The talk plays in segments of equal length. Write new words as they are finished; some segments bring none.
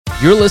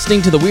You're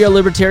listening to the We Are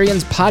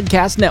Libertarians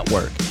podcast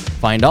network.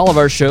 Find all of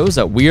our shows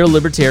at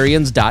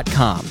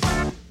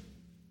wearelibertarians.com.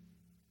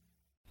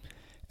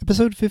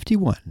 Episode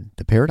 51,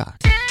 The Paradox.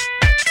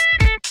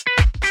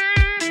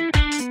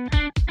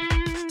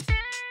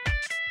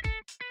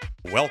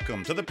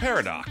 Welcome to The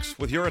Paradox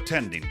with your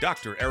attending,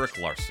 Dr. Eric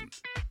Larson.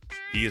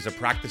 He is a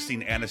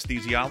practicing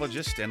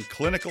anesthesiologist and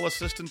clinical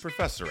assistant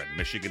professor at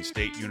Michigan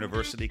State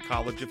University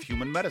College of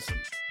Human Medicine.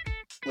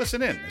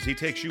 Listen in as he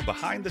takes you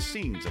behind the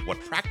scenes of what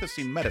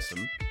practicing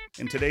medicine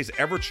in today's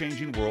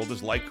ever-changing world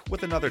is like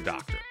with another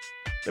doctor.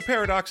 The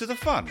Paradox is a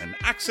fun and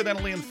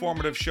accidentally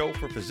informative show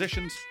for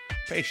physicians,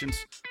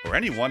 patients, or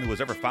anyone who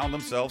has ever found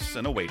themselves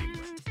in a waiting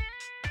room.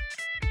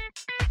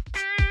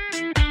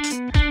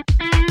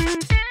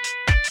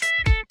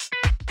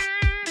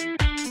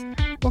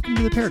 Welcome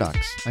to The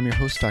Paradox. I'm your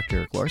host, Dr.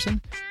 Eric Larson.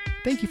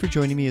 Thank you for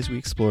joining me as we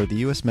explore the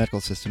U.S. medical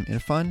system in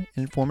a fun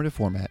and informative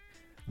format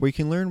where you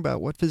can learn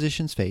about what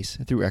physicians face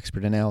through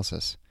expert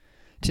analysis.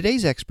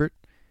 Today's expert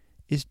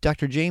is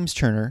Dr. James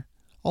Turner,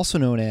 also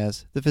known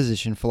as the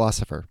physician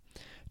philosopher.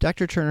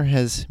 Dr. Turner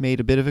has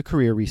made a bit of a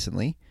career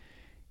recently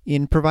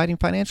in providing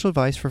financial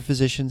advice for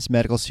physicians,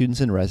 medical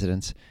students, and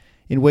residents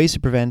in ways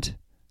to prevent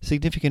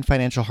significant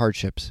financial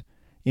hardships,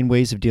 in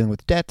ways of dealing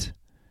with debt,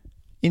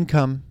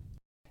 income,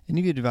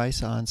 and give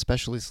advice on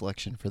specialty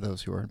selection for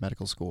those who are in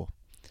medical school.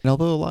 And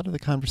although a lot of the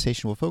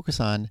conversation will focus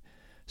on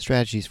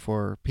strategies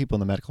for people in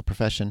the medical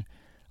profession,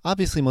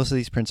 obviously most of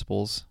these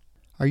principles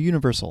are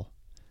universal,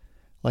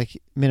 like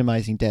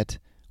minimizing debt,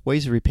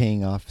 ways of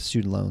repaying off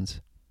student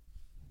loans,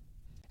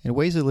 and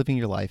ways of living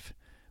your life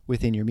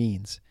within your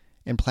means,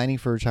 and planning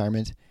for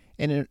retirement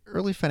and an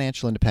early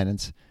financial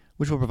independence,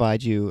 which will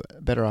provide you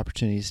better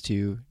opportunities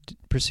to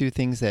pursue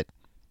things that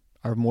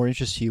are of more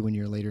interest to you when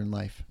you're later in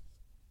life.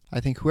 I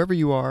think whoever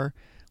you are,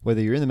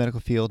 whether you're in the medical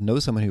field, know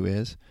someone who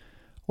is,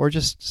 or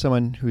just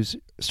someone who's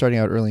starting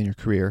out early in your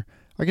career,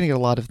 are going to get a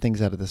lot of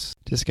things out of this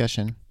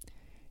discussion.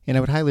 And I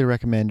would highly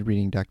recommend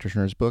reading Dr.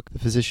 Turner's book, The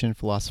Physician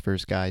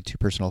Philosopher's Guide to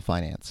Personal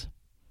Finance.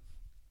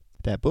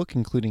 That book,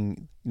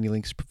 including any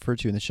links referred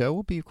to in the show,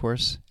 will be, of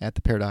course, at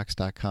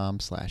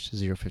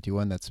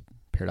theparadox.com/051. That's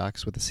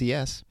paradox with a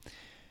CS.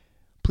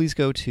 Please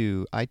go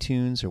to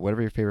iTunes or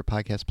whatever your favorite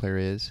podcast player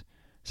is.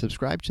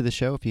 Subscribe to the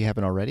show if you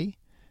haven't already.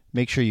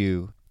 Make sure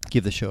you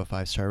give the show a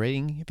 5-star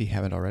rating if you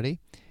haven't already.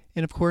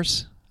 And, of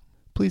course,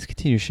 please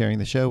continue sharing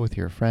the show with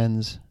your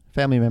friends,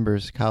 family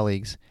members,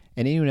 colleagues,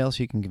 and anyone else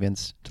you can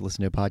convince to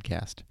listen to a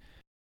podcast.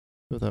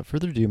 Without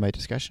further ado, my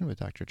discussion with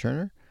Dr.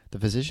 Turner, the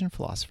physician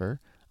philosopher,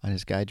 on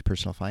his guide to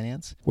personal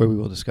finance, where we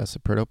will discuss the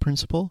Pareto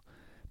principle,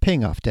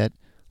 paying off debt,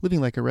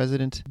 living like a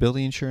resident,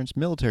 building insurance,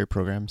 military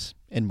programs,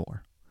 and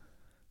more.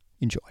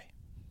 Enjoy.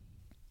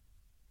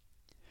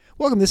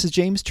 Welcome, this is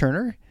James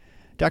Turner.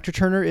 Dr.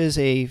 Turner is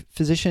a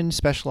physician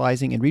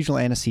specializing in regional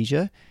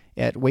anesthesia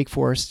at Wake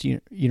Forest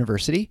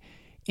University,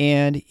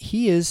 and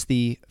he is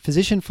the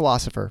physician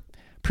philosopher.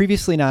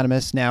 Previously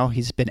anonymous, now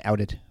he's been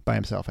outed by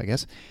himself, I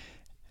guess.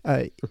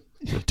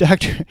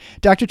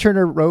 Dr.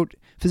 Turner wrote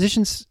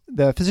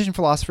the Physician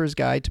Philosopher's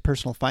Guide to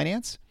Personal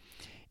Finance,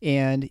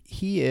 and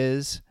he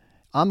is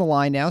on the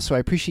line now, so I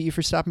appreciate you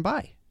for stopping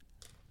by.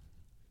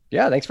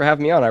 Yeah, thanks for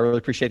having me on. I really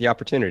appreciate the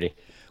opportunity.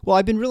 Well,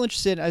 I've been real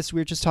interested, as we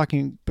were just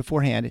talking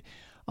beforehand,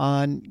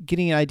 on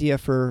getting an idea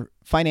for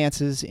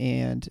finances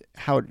and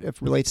how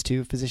it relates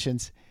to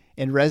physicians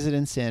and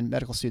residents and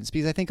medical students,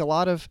 because I think a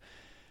lot of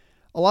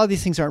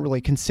these things aren't really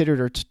considered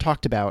or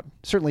talked about,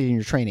 certainly in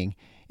your training.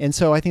 And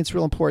so I think it's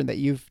real important that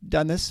you've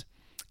done this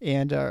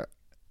and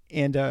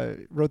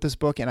wrote this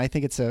book, and I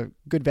think it's a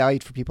good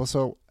value for people.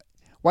 So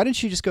why don't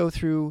you just go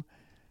through,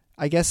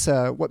 I guess,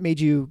 what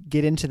made you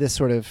get into this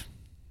sort of,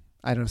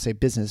 I don't want to say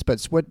business,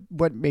 but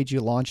what made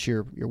you launch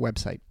your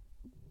website?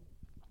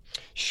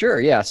 Sure,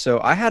 yeah. So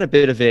I had a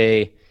bit of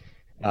a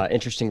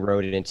interesting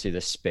road into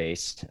this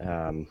space,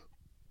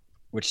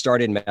 which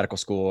started in medical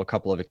school, a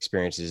couple of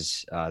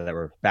experiences that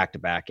were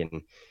back-to-back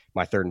in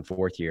my third and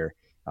fourth year.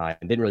 I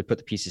didn't really put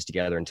the pieces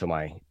together until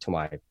my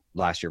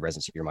last year of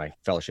residency, or my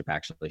fellowship,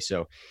 actually.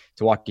 So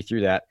to walk you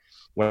through that,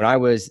 when I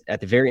was at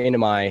the very end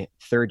of my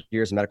third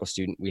year as a medical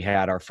student, we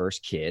had our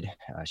first kid.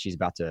 She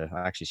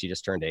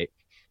just turned 8.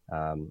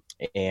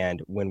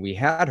 And when we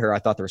had her, I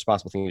thought the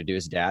responsible thing to do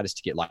as dad is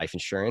to get life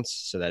insurance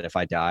so that if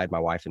I died, my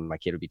wife and my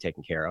kid would be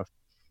taken care of.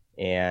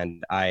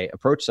 And I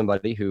approached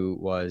somebody who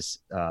was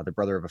the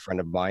brother of a friend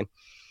of mine,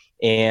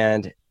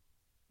 and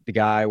the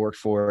guy worked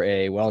for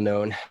a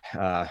well-known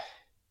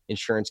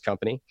insurance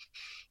company.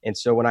 And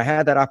so when I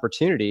had that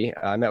opportunity,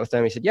 I met with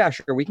them. He said, "Yeah,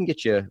 sure, we can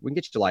get you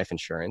life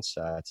insurance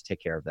to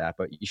take care of that,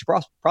 but you should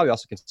probably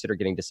also consider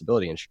getting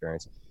disability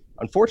insurance."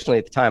 Unfortunately,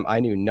 at the time, I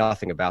knew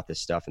nothing about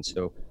this stuff, and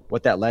so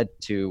what that led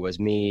to was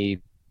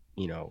me,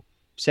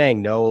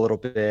 saying no a little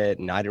bit,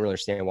 and I didn't really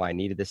understand why I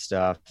needed this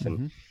stuff.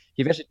 And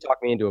he eventually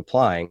talked me into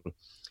applying.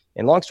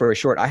 And long story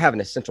short, I have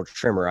an essential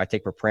tremor I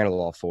take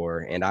propranolol for,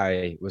 and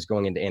I was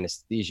going into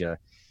anesthesia.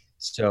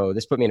 So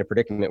this put me in a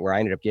predicament where I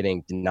ended up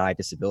getting denied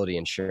disability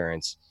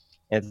insurance.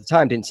 And at the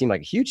time, didn't seem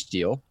like a huge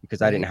deal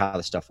because I didn't know how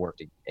the stuff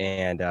worked.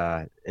 And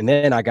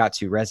then I got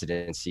to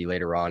residency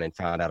later on and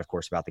found out, of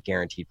course, about the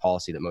guaranteed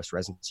policy that most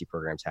residency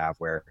programs have,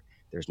 where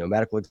there's no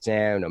medical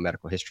exam, no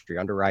medical history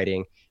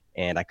underwriting,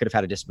 and I could have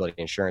had a disability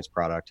insurance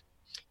product.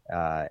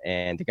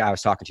 And the guy I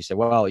was talking to said,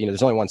 well,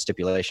 there's only one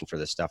stipulation for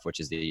this stuff, which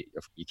is you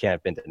can't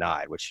have been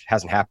denied, which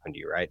hasn't happened to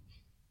you, right?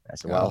 I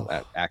said,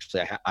 well,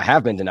 actually, I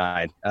have been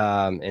denied.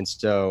 And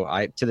so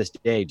I, to this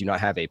day, do not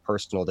have a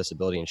personal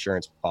disability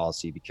insurance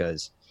policy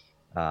because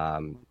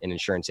an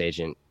insurance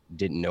agent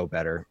didn't know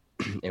better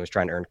and was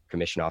trying to earn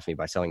commission off me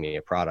by selling me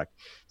a product.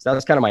 So that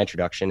was kind of my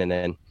introduction. And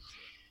then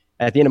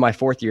at the end of my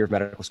 4th year of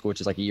medical school,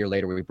 which is like a year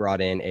later, we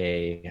brought in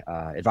a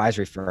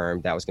advisory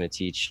firm that was going to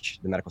teach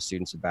the medical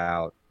students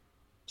about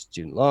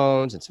student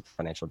loans and some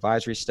financial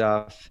advisory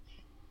stuff.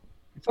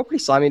 It felt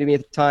pretty slimy to me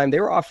at the time. They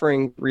were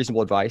offering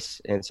reasonable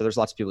advice. And so there's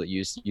lots of people that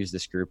use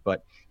this group,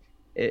 but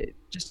it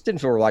just didn't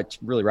feel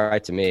really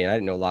right to me. And I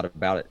didn't know a lot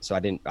about it. So I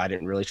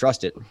didn't really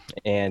trust it.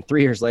 And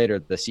 3 years later,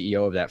 the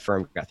CEO of that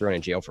firm got thrown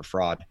in jail for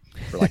fraud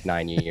for like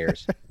 9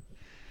 years.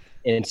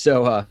 And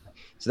so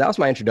that was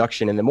my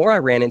introduction. And the more I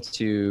ran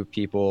into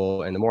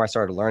people and the more I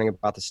started learning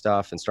about the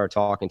stuff and started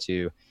talking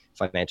to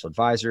financial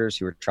advisors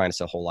who were trying to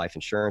sell whole life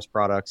insurance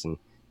products and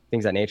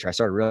things of that nature, I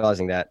started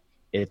realizing that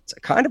it's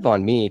kind of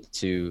on me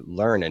to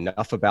learn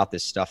enough about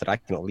this stuff that I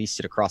can at least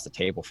sit across the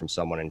table from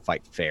someone and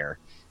fight fair.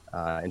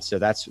 And so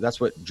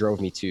that's what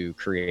drove me to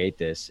create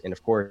this. And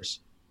of course,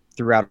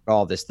 throughout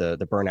all this, the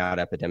burnout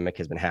epidemic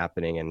has been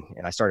happening. And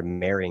I started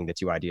marrying the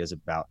two ideas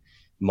about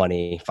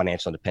money,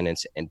 financial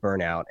independence, and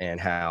burnout, and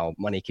how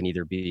money can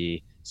either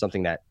be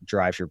something that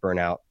drives your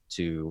burnout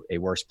to a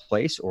worse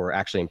place or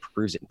actually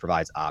improves it and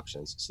provides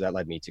options. So that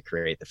led me to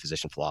create the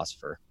Physician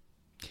Philosopher.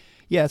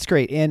 Yeah, it's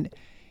great. And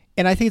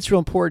I think it's real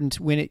important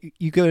when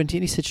you go into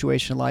any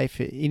situation in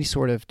life, any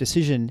sort of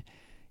decision,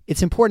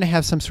 it's important to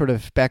have some sort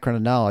of background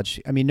of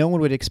knowledge. I mean, no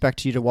one would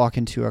expect you to walk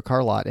into a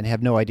car lot and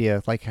have no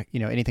idea,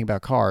 anything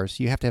about cars.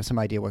 You have to have some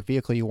idea what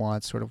vehicle you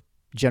want, sort of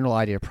general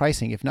idea of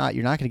pricing. If not,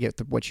 you're not going to get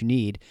what you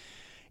need.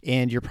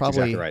 And you're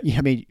probably, exactly right.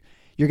 I mean,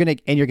 you're going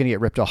to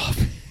get ripped off.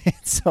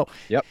 So,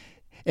 yep.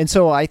 And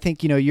so I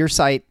think, your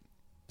site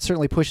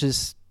certainly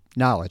pushes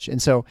knowledge.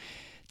 And so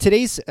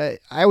today's, I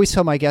always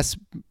tell my guests,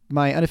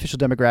 my unofficial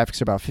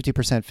demographics are about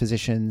 50%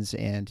 physicians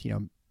and,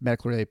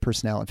 medical related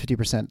personnel and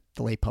 50%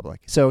 the lay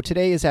public. So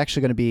today is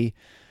actually going to be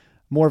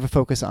more of a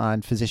focus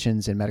on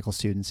physicians and medical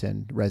students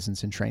and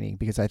residents in training,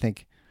 because I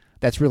think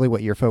that's really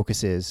what your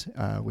focus is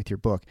with your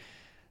book.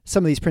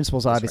 Some of these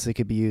principles obviously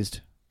could be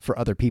used for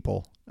other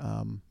people,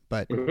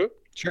 but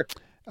sure.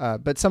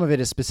 But some of it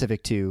is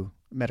specific to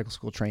medical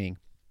school training.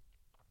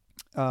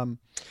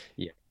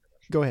 Yeah.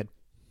 Go ahead.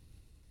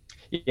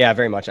 Yeah,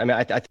 very much. I mean,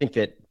 I think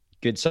that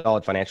good,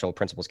 solid financial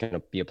principles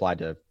can be applied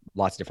to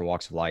lots of different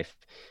walks of life.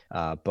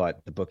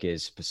 But the book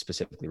is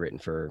specifically written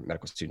for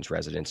medical students,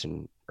 residents,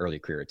 and early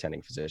career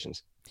attending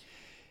physicians.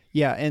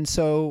 Yeah. And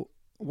so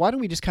why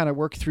don't we just kind of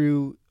work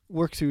through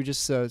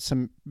just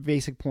some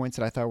basic points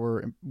that I thought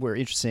were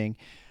interesting.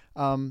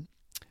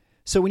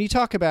 So when you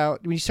start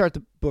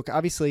the book,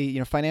 obviously,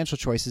 financial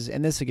choices,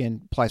 and this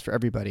again applies for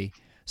everybody.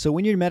 So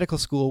when you're in medical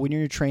school, when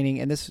you're in training,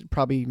 and this is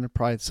probably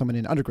someone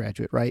in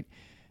undergraduate, right?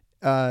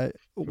 Why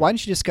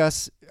don't you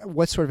discuss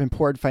what sort of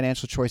important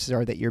financial choices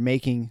are that you're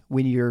making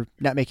when you're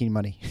not making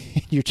money?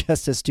 You're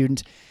just a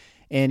student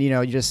and,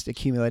 you're just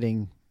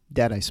accumulating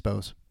debt, I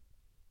suppose.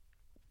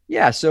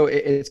 Yeah. So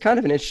it's kind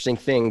of an interesting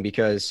thing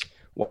because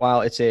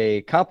while it's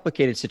a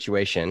complicated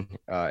situation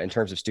in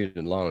terms of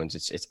student loans,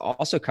 it's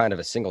also kind of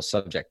a single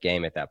subject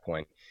game at that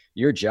point.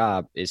 Your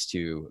job is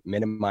to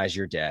minimize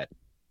your debt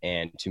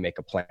and to make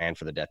a plan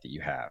for the debt that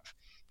you have.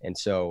 And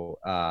so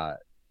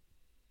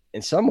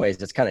in some ways,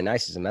 that's kind of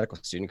nice as a medical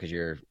student because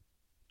you're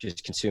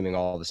just consuming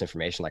all this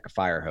information like a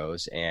fire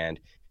hose, and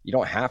you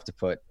don't have to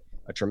put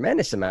a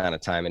tremendous amount of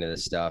time into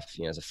this stuff,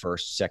 as a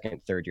first,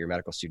 second, third year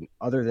medical student,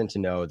 other than to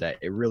know that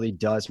it really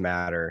does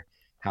matter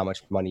how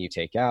much money you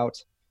take out.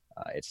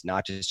 It's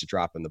not just a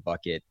drop in the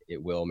bucket.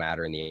 It will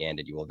matter in the end,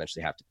 and you will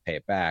eventually have to pay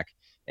it back.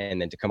 And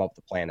then to come up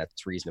with a plan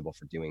that's reasonable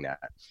for doing that.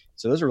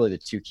 So those are really the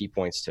two key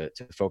points to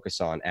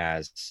focus on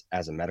as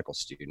a medical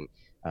student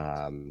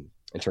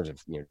in terms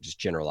of just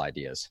general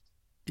ideas.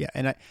 Yeah,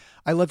 and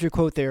I loved your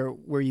quote there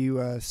where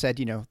you said,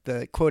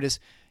 the quote is,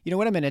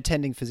 when I'm an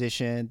attending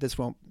physician, this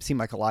won't seem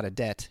like a lot of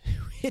debt,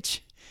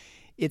 which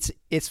it's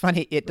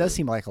funny. It does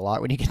seem like a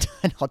lot when you get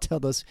done. I'll tell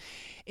those.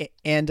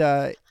 And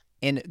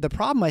the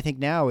problem I think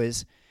now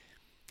is,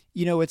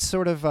 it's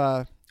sort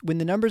of when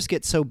the numbers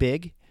get so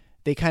big,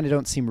 they kind of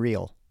don't seem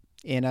real.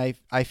 And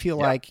I feel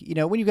like,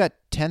 when you've got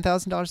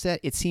 $10,000 debt,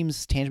 it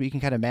seems tangible. You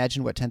can kind of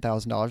imagine what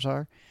 $10,000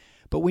 are.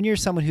 But when you're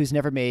someone who's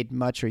never made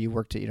much, or you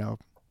worked at,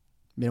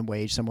 minimum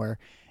wage somewhere,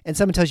 and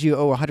someone tells you,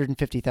 oh,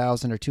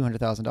 $150,000 or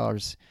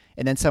 $200,000,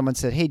 and then someone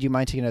said, hey, do you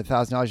mind taking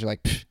 $1,000? You're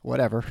like,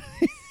 whatever.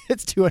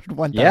 It's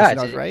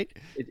 $201,000, right?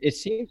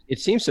 It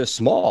seems so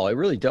small. It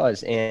really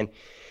does. And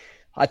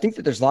I think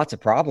that there's lots of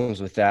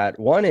problems with that.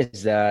 One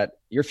is that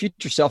your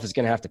future self is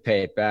going to have to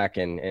pay it back.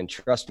 And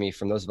trust me,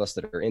 from those of us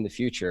that are in the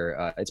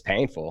future, it's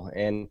painful.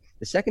 And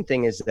the second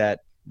thing is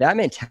that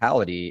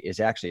mentality is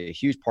actually a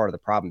huge part of the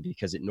problem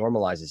because it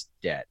normalizes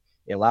debt.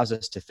 It allows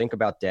us to think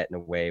about debt in a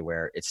way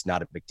where it's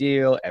not a big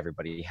deal.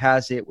 Everybody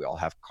has it. We all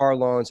have car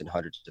loans and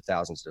hundreds of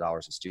thousands of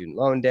dollars in student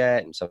loan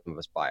debt. And some of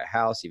us buy a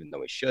house, even though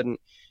we shouldn't.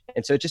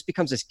 And so it just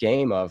becomes this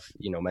game of,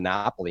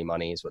 monopoly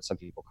money is what some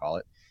people call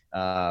it,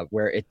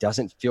 where it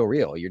doesn't feel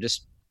real. You're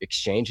just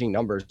exchanging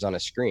numbers on a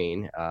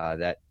screen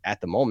that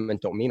at the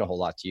moment don't mean a whole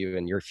lot to you.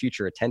 And your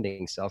future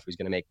attending self, who's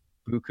going to make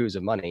bukus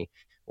of money,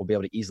 will be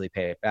able to easily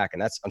pay it back.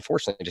 And that's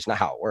unfortunately just not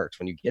how it works.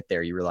 When you get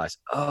there, you realize,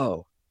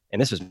 oh,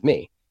 and this was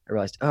me. I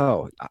realized,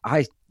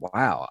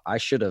 I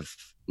should have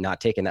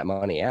not taken that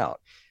money out.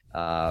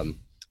 And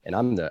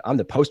I'm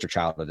the poster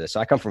child of this. So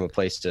I come from a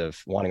place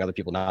of wanting other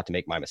people not to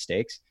make my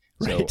mistakes.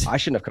 So right. I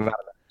shouldn't have come out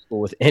of school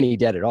with any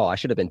debt at all. I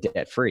should have been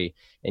debt free.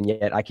 And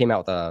yet I came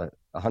out with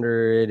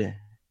 100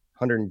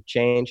 and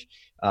change,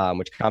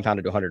 which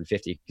compounded to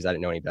 150 because I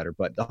didn't know any better.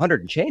 But the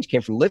 100 and change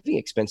came from living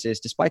expenses,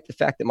 despite the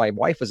fact that my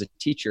wife was a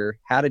teacher,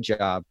 had a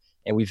job,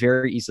 and we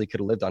very easily could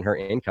have lived on her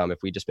income if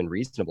we'd just been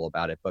reasonable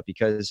about it. But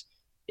because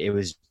it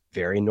was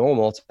very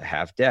normal to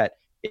have debt,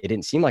 it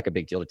didn't seem like a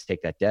big deal to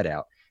take that debt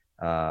out.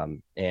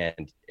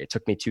 And it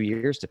took me 2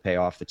 years to pay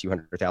off the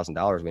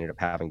 $200,000 we ended up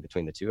having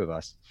between the two of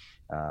us.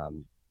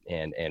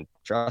 And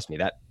trust me,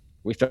 that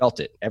we felt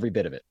it, every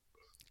bit of it.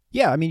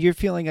 Yeah. I mean, you're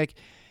feeling like,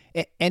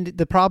 and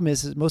the problem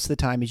is most of the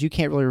time is you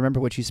can't really remember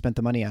what you spent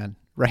the money on,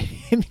 right?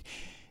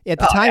 At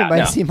the time, it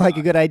might seem like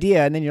a good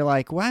idea. And then you're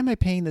like, why am I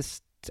paying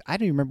this? I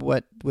don't even remember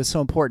what was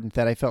so important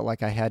that I felt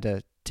like I had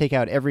to take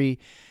out every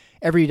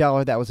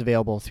dollar that was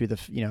available through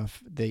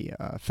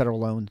the federal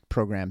loan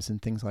programs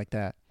and things like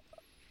that.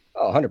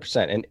 Oh,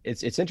 100%. And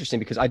it's interesting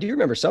because I do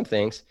remember some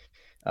things,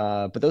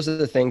 but those are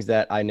the things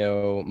that I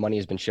know money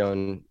has been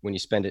shown when you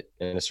spend it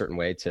in a certain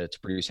way to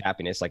produce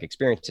happiness, like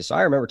experiences. So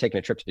I remember taking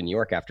a trip to New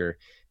York after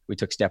we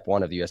took step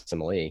one of the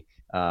USMLE,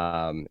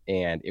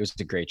 and it was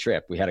a great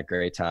trip. We had a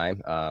great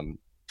time.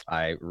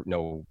 I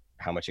know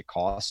how much it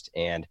cost,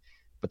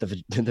 but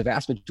the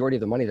vast majority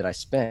of the money that I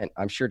spent,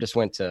 I'm sure just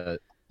went to,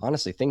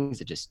 honestly, things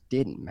that just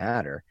didn't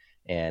matter.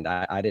 And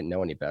I didn't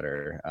know any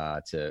better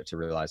to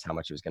realize how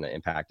much it was going to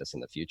impact us in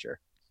the future.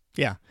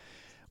 Yeah.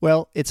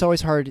 Well, it's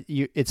always hard.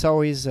 It's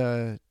always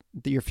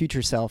your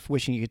future self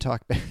wishing you could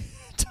talk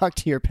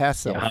to your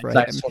past self, right?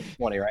 That's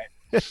 2020, right?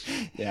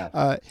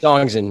 Yeah.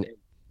 Songs and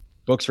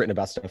books written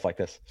about stuff like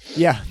this.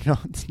 Yeah.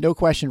 No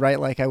question, right?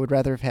 Like I would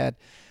rather have had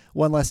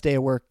one less day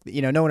of work.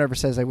 No one ever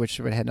says I wish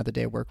I would have had another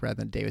day of work rather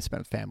than a day we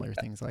spent with family or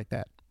things like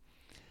that.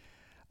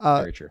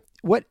 Very true.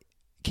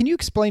 Can you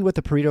explain what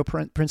the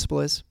Pareto principle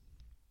is?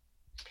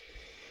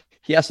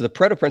 Yeah, so the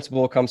Pareto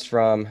principle comes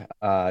from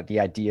the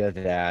idea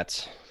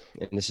that,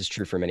 and this is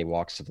true for many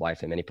walks of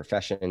life and many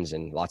professions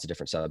and lots of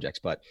different subjects,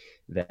 but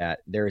that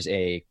there's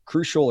a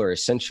crucial or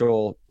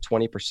essential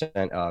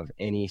 20% of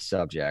any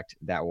subject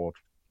that will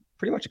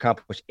pretty much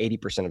accomplish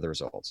 80% of the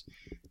results.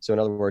 So in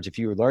other words, if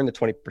you learn the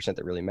 20%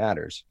 that really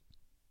matters,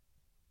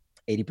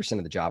 80%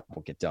 of the job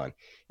will get done.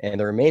 And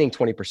the remaining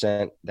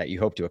 20% that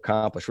you hope to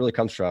accomplish really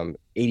comes from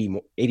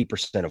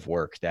 80% of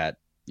work that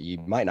you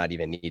might not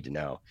even need to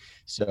know.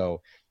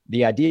 So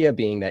the idea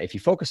being that if you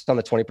focus on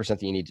the 20%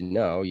 that you need to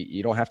know,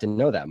 you don't have to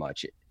know that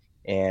much.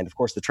 And of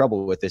course, the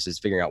trouble with this is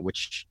figuring out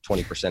which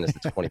 20% is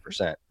the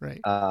 20%. Right.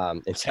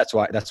 And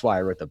so that's why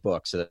I wrote the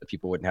book, so that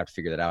people wouldn't have to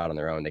figure that out on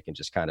their own. They can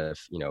just kind of,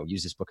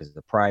 use this book as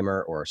a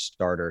primer or a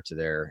starter to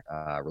their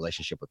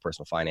relationship with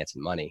personal finance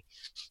and money.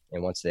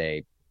 And once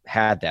they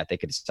had that, they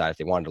could decide if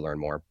they wanted to learn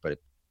more. But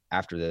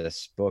after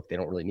this book, they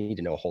don't really need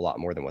to know a whole lot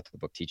more than what the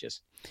book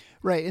teaches.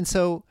 Right. And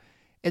so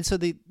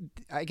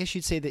I guess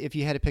you'd say that if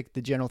you had to pick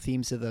the general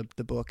themes of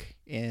the book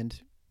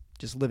and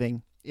just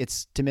living,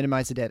 it's to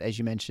minimize the debt, as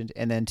you mentioned,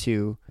 and then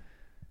to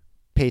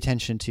pay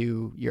attention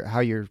to how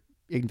you're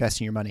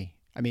investing your money.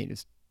 I mean,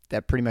 is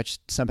that pretty much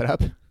sum it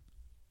up?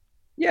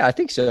 Yeah, I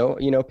think so.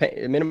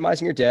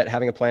 Minimizing your debt,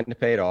 having a plan to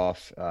pay it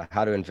off,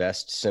 how to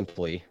invest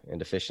simply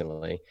and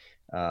efficiently.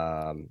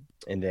 And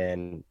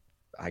then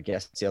I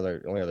guess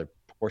the only other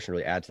portion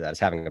really add to that is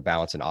having a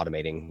balance and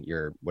automating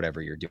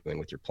whatever you're doing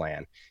with your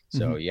plan.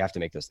 So you have to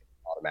make those things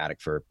automatic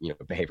for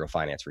behavioral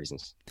finance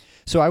reasons.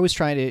 So I was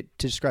trying to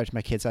describe to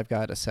my kids, I've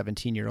got a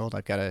 17-year-old,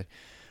 I've got a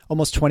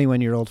almost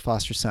 21-year-old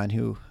foster son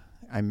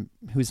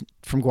who's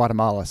from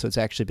Guatemala. So it's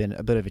actually been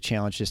a bit of a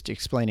challenge just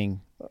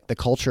explaining the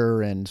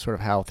culture and sort of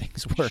how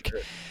things work. Sure.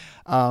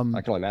 I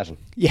can only imagine.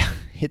 Yeah,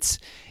 it's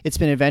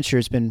been an adventure.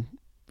 It's been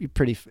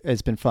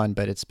fun,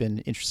 but it's been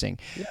interesting.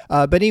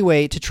 Yeah. But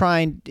anyway, to try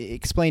and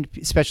explain,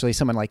 especially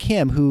someone like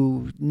him,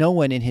 who no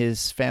one in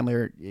his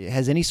family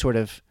has any sort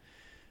of,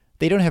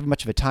 they don't have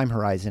much of a time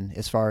horizon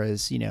as far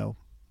as,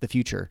 the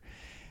future.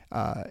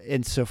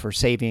 And so for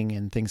saving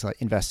and things like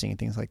investing and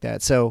things like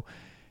that. So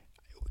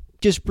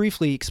just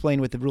briefly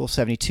explain what the Rule of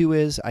 72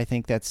 is. I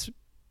think and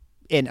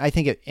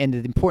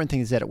the important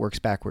thing is that it works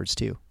backwards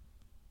too.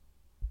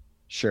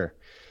 Sure.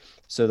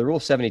 So the rule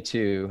of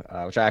 72,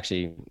 which I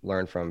actually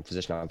learned from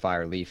Physician on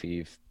Fire, Leaf, who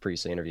you've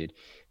previously interviewed.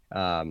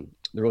 The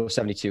rule of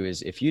 72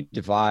 is if you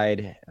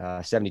divide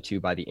 72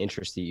 by the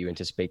interest that you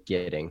anticipate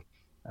getting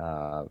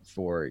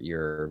for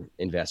your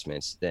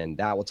investments, then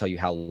that will tell you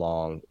how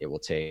long it will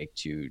take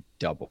to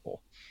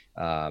double.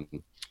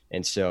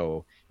 And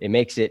so it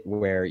makes it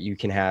where you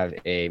can have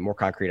a more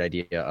concrete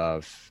idea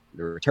of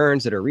the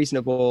returns that are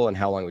reasonable and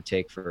how long it would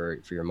take for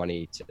your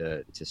money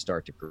to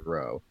start to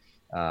grow.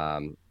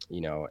 And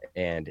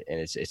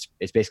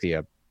it's basically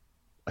a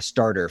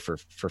starter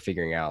for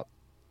figuring out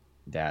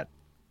that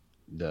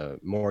the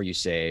more you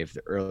save,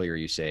 the earlier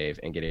you save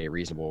and get a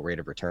reasonable rate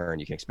of return,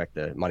 you can expect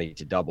the money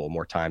to double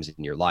more times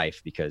in your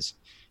life because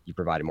you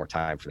provided more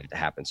time for it to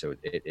happen. So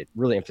it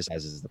really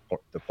emphasizes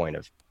the point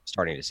of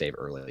starting to save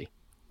early.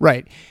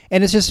 Right.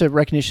 And it's just a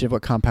recognition of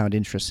what compound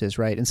interest is,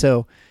 right? And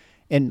so,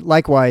 and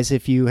likewise,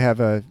 if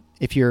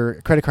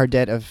your credit card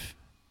debt of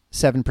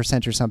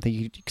 7% or something,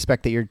 you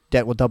expect that your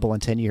debt will double in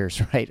 10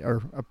 years, right?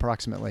 Or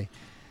approximately.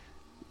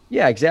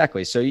 Yeah,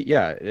 exactly. So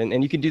yeah,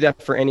 and you can do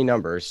that for any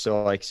numbers.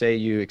 So like say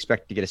you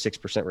expect to get a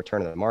 6%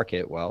 return on the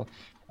market. Well,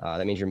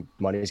 that means your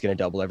money is going to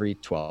double every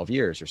 12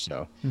 years or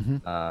so.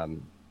 Mm-hmm.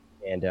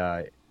 And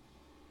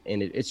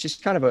it's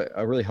just kind of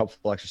a really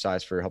helpful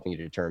exercise for helping you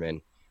to determine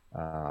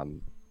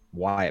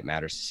why it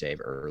matters to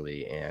save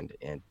early and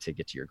to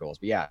get to your goals.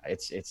 But yeah,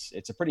 it's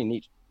a pretty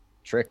neat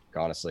trick,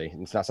 honestly.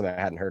 It's not something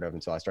I hadn't heard of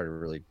until I started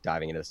really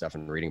diving into the stuff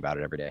and reading about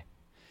it every day.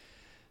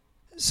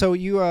 So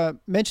you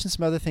mentioned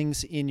some other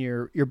things in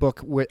your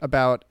book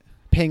about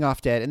paying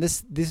off debt, and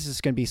this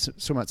is going to be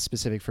somewhat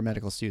specific for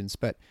medical students.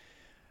 But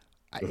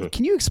mm-hmm.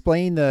 Can you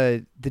explain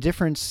the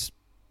difference?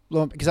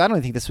 Because I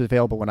don't think this was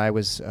available when I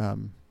was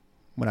in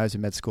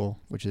med school,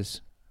 which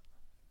is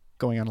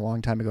going on a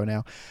long time ago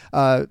now.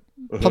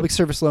 Mm-hmm. Public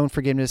service loan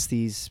forgiveness,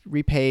 these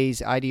repays,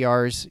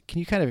 IDRs. Can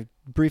you kind of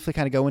briefly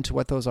go into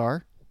what those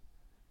are?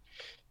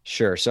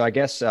 Sure. So I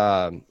guess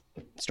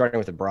starting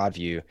with a broad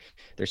view,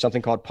 there's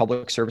something called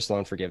public service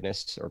loan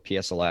forgiveness, or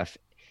PSLF.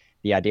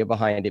 The idea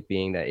behind it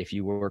being that if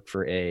you work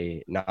for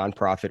a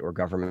nonprofit or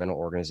governmental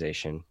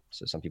organization,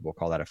 so some people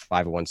call that a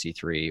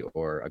 501c3,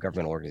 or a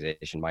governmental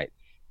organization an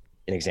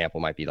example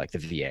might be like the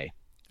VA.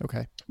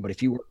 Okay. But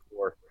if you work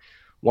for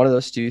one of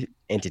those two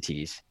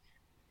entities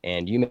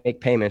and you make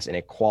payments in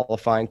a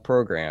qualifying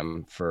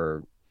program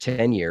for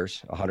 10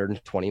 years,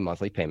 120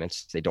 monthly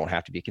payments, they don't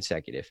have to be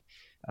consecutive,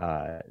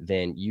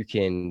 then you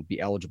can be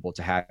eligible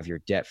to have your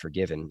debt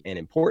forgiven. And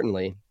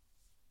importantly,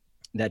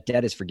 that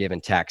debt is forgiven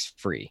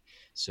tax-free.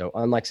 So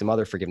unlike some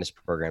other forgiveness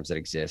programs that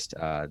exist,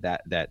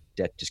 that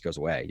debt just goes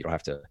away. You don't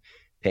have to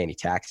pay any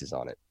taxes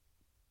on it.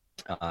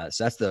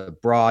 So that's the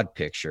broad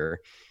picture.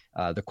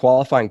 The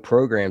qualifying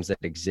programs that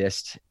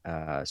exist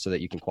so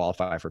that you can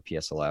qualify for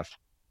PSLF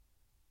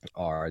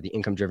are the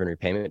income-driven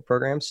repayment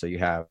programs. So you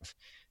have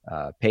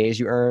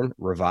pay-as-you-earn,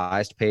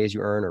 revised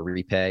pay-as-you-earn, or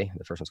repay.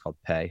 The first one's called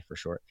pay for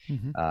short.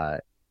 Mm-hmm.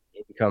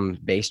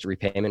 Income-based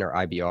repayment, or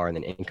IBR, and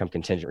then income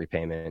contingent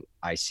repayment,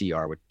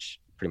 ICR, which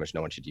pretty much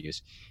no one should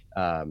use.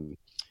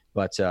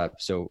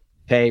 So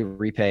pay,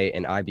 repay,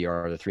 and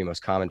IBR are the three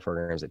most common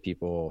programs that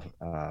people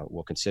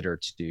will consider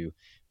to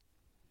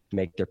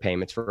make their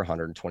payments for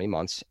 120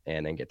 months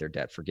and then get their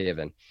debt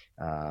forgiven.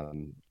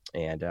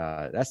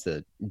 That's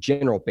the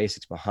general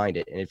basics behind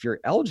it. And if you're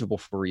eligible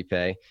for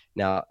repay,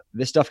 now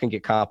this stuff can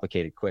get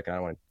complicated quick, and I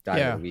don't want to dive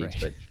into the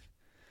weeds, right. But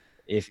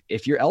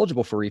if you're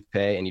eligible for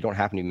repay and you don't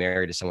happen to be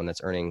married to someone that's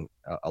earning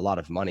a lot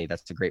of money,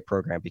 that's a great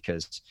program,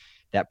 because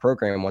that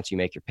program, once you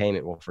make your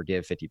payment, will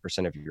forgive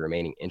 50% of your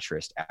remaining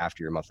interest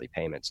after your monthly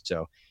payments.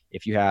 So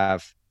if you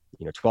have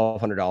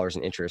 $1,200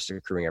 in interest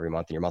accruing every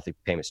month and your monthly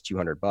payment's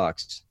 $200,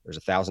 there's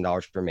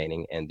 $1,000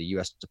 remaining, and the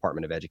U.S.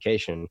 Department of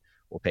Education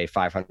will pay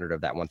 $500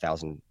 of that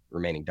 $1,000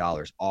 remaining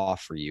dollars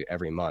off for you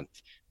every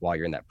month while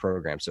you're in that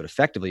program. So it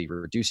effectively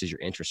reduces your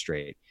interest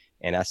rate.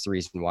 And that's the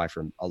reason why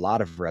for a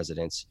lot of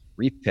residents,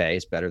 repay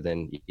is better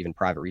than even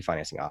private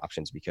refinancing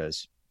options,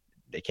 because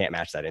they can't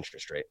match that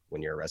interest rate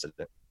when you're a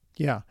resident.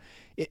 Yeah.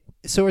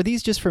 So are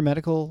these just for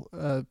medical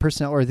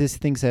personnel, or are these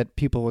things that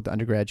people with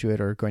undergraduate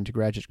or going to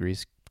graduate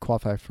degrees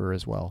qualify for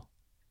as well?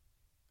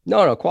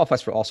 No,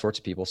 qualifies for all sorts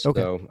of people. So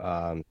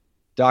okay.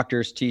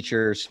 Doctors,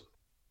 teachers,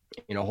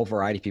 a whole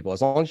variety of people,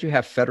 as long as you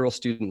have federal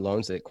student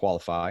loans that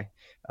qualify.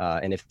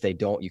 And if they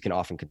don't, you can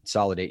often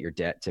consolidate your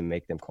debt to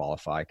make them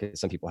qualify, because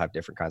some people have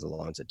different kinds of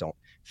loans that don't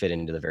fit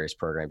into the various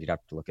programs. You'd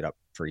have to look it up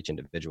for each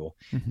individual.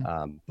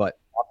 Mm-hmm. But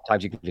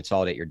oftentimes you can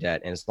consolidate your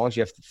debt. And as long as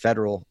you have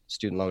federal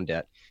student loan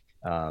debt,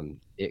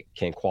 it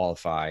can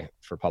qualify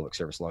for public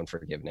service loan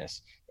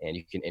forgiveness, and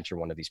you can enter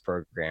one of these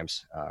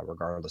programs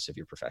regardless of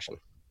your profession.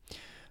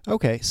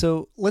 Okay.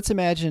 So let's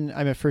imagine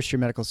I'm a first-year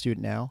medical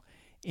student now,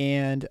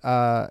 and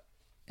I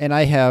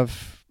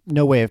have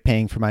no way of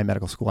paying for my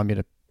medical school. I'm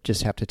going to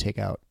just have to take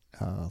out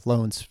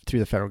loans through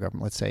the federal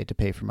government, let's say, to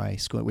pay for my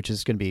school, which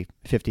is going to be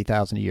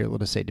 $50,000 a year. We'll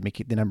just say, to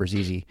make the numbers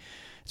easy,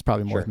 it's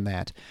probably more than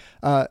that.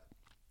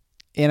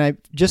 And I'm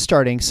just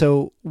starting.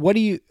 So what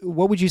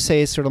would you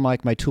say is sort of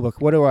like my toolbox?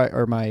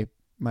 Or my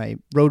my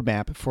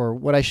roadmap for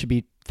what I should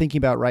be thinking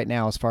about right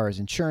now as far as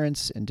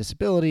insurance and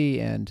disability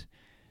and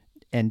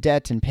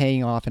debt and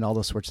paying off and all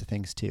those sorts of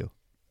things too.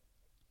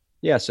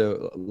 Yeah,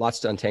 so lots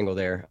to untangle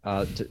there.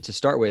 To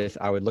start with,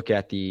 I would look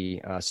at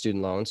the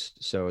student loans.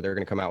 So they're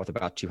going to come out with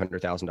about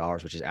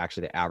 $200,000, which is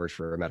actually the average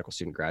for a medical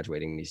student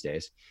graduating these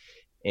days.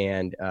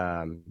 And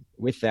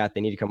with that,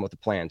 they need to come up with a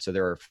plan. So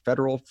there are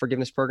federal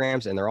forgiveness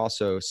programs, and there are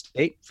also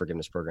state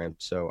forgiveness programs.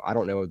 So I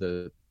don't know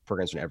the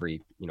programs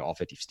in all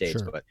 50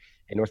 states, Sure. but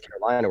in North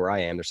Carolina, where I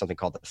am, there's something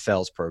called the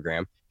FELS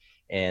program.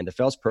 And the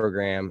FELS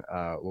program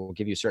will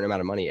give you a certain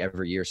amount of money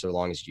every year, so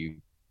long as you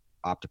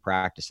opt to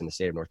practice in the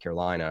state of North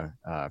Carolina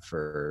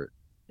for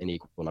an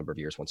equal number of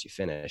years once you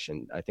finish.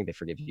 And I think they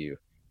forgive you,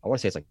 I want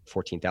to say it's like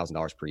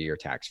 $14,000 per year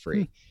tax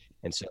free.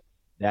 And so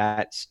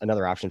that's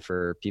another option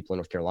for people in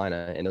North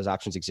Carolina. And those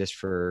options exist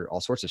for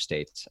all sorts of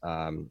states.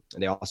 And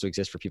they also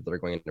exist for people that are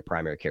going into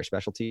primary care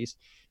specialties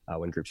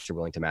when groups are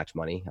willing to match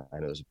money. I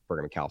know there's a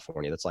program in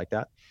California that's like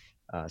that.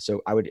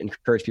 So I would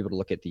encourage people to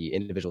look at the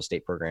individual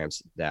state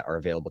programs that are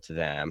available to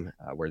them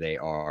where they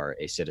are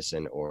a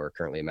citizen or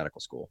currently in medical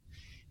school.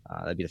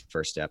 That'd be the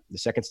first step. The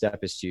second step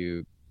is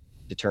to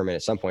determine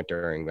at some point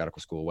during medical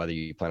school whether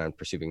you plan on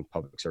pursuing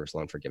public service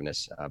loan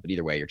forgiveness. But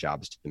either way, your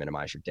job is to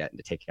minimize your debt and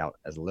to take out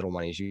as little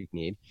money as you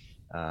need.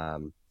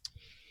 And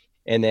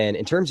then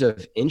in terms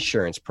of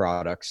insurance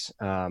products,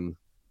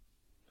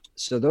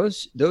 so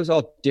those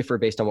all differ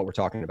based on what we're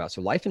talking about.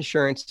 So life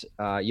insurance,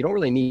 you don't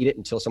really need it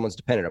until someone's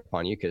dependent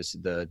upon you, because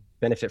the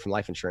benefit from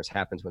life insurance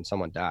happens when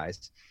someone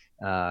dies.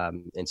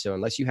 And so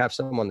unless you have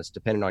someone that's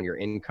dependent on your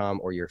income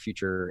or your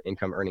future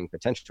income earning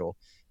potential,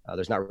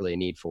 there's not really a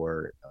need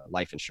for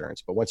life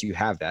insurance. But once you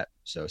have that,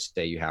 so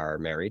say you are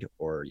married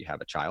or you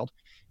have a child,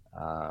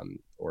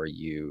 or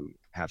you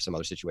have some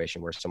other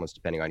situation where someone's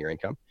depending on your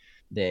income,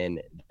 then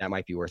that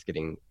might be worth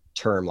getting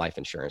term life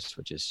insurance,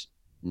 which is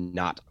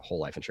not whole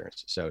life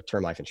insurance. So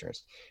term life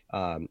insurance.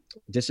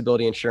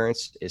 Disability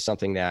insurance is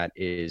something that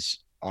is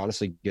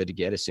honestly good to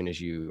get as soon as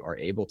you are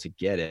able to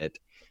get it.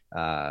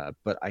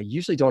 But I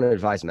usually don't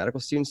advise medical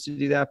students to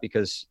do that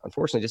because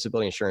unfortunately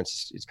disability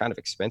insurance is kind of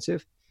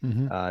expensive.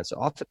 So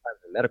oftentimes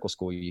in medical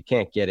school, you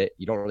can't get it.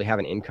 You don't really have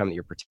an income that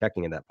you're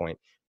protecting at that point.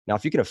 Now,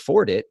 if you can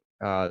afford it,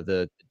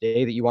 the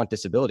day that you want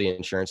disability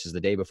insurance is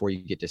the day before you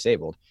get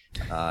disabled.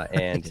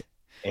 And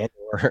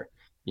or,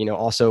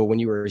 also when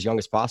you were as young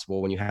as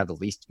possible, when you have the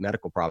least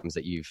medical problems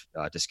that you've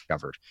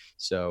discovered.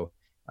 So,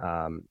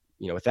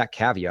 with that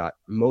caveat,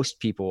 most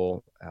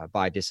people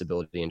buy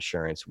disability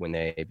insurance when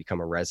they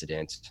become a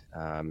resident.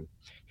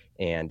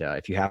 And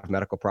if you have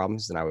medical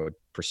problems, then I would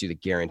pursue the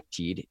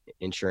guaranteed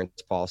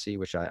insurance policy,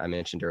 which I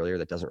mentioned earlier,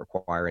 that doesn't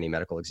require any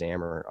medical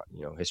exam or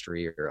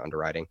history or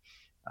underwriting,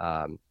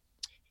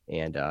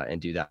 and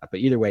do that. But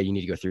either way, you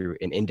need to go through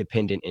an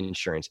independent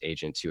insurance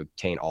agent to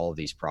obtain all of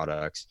these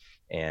products.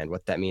 And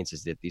what that means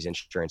is that these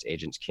insurance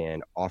agents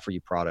can offer you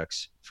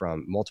products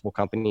from multiple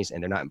companies,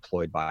 and they're not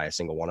employed by a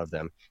single one of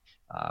them,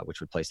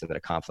 which would place them at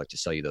a conflict to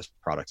sell you those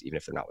products, even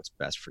if they're not what's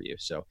best for you.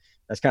 So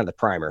that's kind of the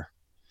primer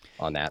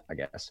on that, I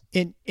guess.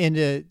 And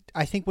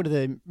I think one of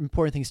the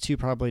important things too,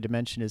 probably to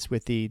mention, is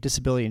with the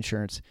disability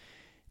insurance,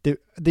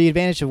 the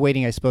advantage of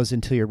waiting, I suppose,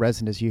 until you're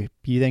resident is you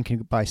then can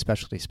buy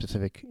specialty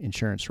specific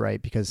insurance,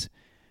 right? Because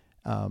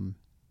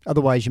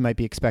otherwise you might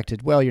be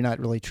expected, well, you're not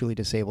really truly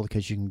disabled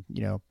because you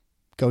can,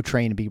 go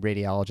train and be a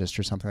radiologist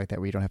or something like that,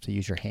 where you don't have to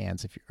use your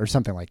hands or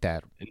something like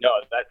that. No,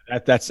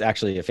 that's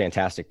actually a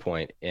fantastic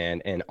point.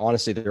 And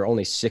honestly, there are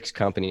only 6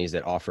 companies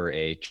that offer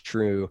a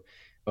true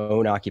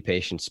own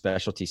occupation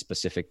specialty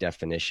specific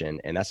definition.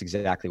 And that's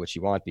exactly what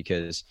you want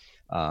because,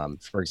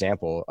 for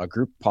example, a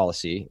group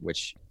policy,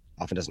 which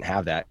often doesn't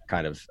have that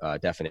kind of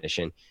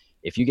definition.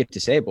 If you get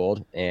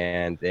disabled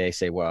and they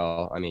say,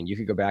 well, you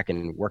could go back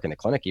and work in the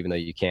clinic, even though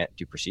you can't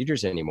do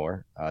procedures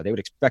anymore, they would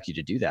expect you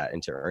to do that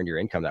and to earn your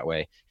income that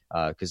way.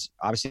 Because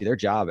obviously their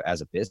job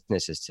as a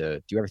business is to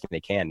do everything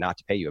they can not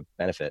to pay you a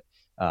benefit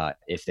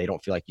if they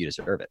don't feel like you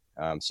deserve it.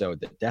 So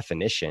the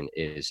definition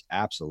is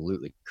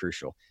absolutely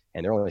crucial.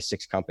 And there are only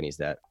 6 companies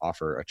that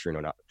offer a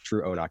true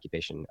own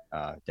occupation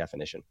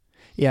definition.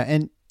 Yeah.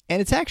 And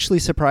it's actually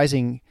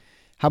surprising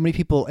how many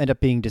people end up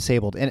being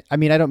disabled. And I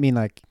don't mean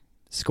like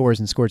scores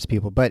and scores of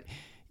people, but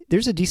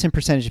there's a decent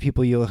percentage of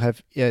people you'll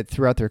have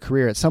throughout their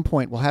career at some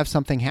point will have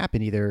something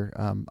happen. Either,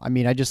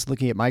 I just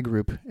looking at my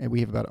group, and we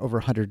have about over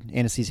 100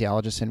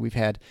 anesthesiologists, and we've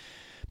had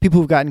people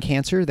who've gotten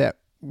cancer that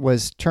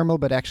was terminal,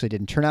 but actually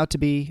didn't turn out to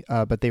be,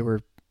 but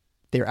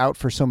they're out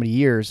for so many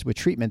years with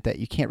treatment that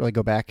you can't really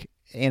go back.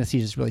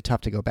 Anesthesia is really tough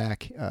to go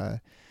back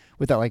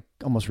without like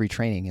almost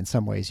retraining in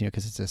some ways,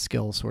 because it's a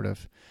skill sort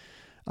of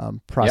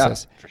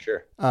process. Yeah, for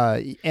sure.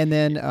 And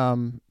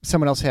then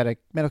someone else had a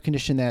medical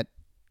condition that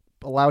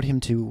allowed him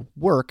to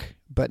work,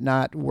 but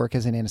not work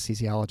as an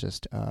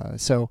anesthesiologist.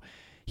 So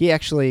he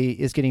actually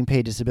is getting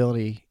paid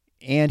disability,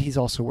 and he's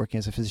also working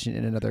as a physician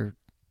in another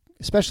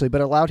specialty,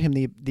 but allowed him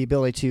the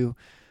ability to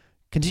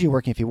continue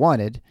working if he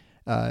wanted,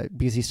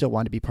 because he still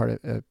wanted to be part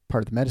of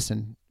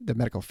the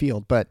medical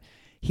field, but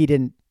he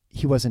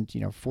wasn't,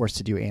 forced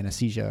to do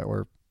anesthesia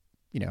or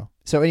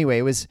So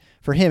anyway,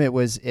 for him,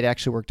 it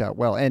actually worked out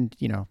well. And,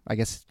 I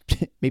guess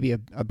maybe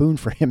a boon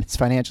for him is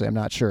financially, I'm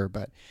not sure,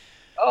 but.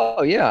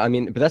 Oh yeah. I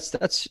mean, but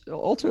that's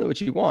ultimately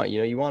what you want.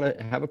 You want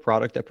to have a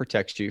product that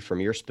protects you from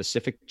your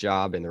specific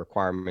job and the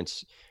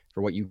requirements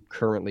for what you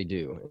currently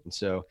do. And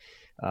so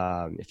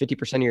if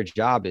 50% of your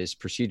job is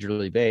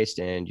procedurally based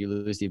and you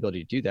lose the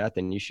ability to do that,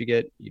 then you should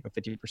get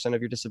 50%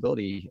 of your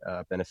disability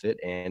benefit.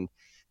 And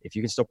if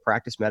you can still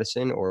practice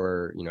medicine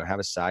or, have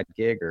a side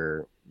gig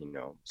or,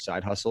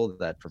 side hustle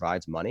that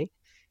provides money,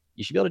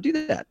 you should be able to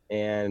do that.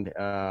 And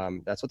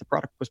that's what the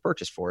product was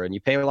purchased for. And you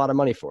pay a lot of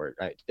money for it.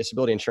 Right?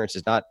 Disability insurance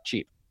is not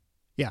cheap.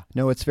 Yeah,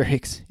 no, it's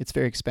very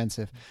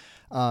expensive.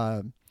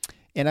 And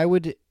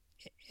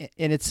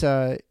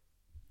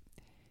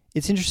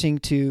it's interesting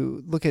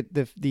to look at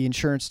the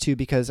insurance too,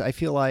 because I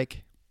feel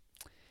like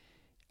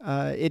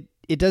it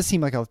does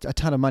seem like a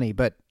ton of money,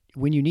 but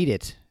when you need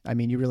it, I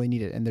mean, you really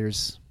need it. And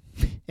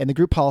and the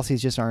group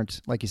policies just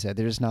aren't, like you said,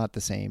 they're just not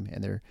the same,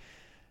 and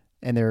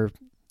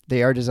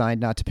they are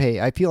designed not to pay.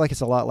 I feel like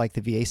it's a lot like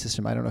the VA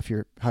system. I don't know if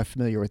you're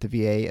familiar with the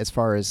VA as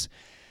far as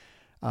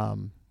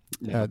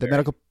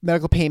the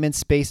medical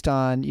payments based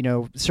on,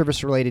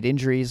 service related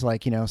injuries.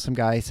 Like, some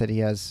guy said he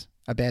has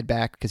a bad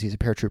back because he's a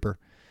paratrooper.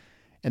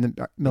 And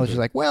the military's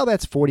like, well,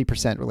 that's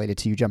 40% related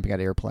to you jumping out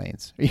of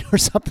airplanes, or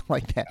something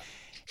like that.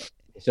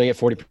 So you get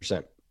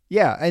 40%.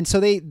 Yeah. And so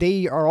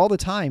they are all the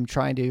time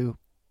trying to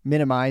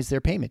minimize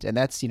their payment. And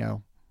that's,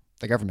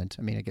 the government.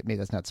 I mean, maybe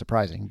that's not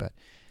surprising, but.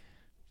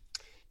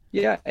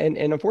 Yeah. And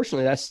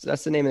unfortunately,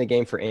 that's the name of the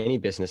game for any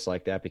business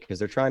like that, because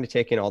they're trying to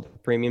take in all the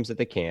premiums that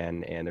they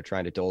can, and they're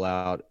trying to dole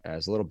out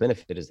as little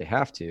benefit as they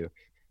have to.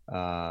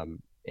 And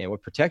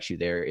what protects you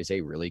there is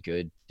a really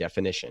good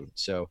definition.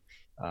 So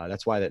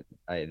that's why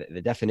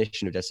the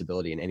definition of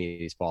disability in any of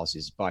these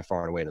policies is by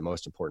far and away the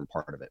most important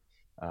part of it.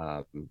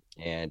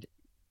 And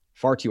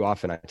far too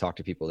often I talk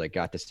to people that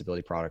got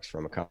disability products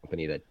from a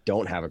company that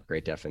don't have a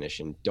great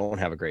definition, don't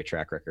have a great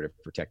track record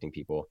of protecting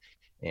people,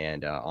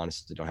 and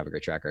honestly don't have a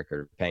great track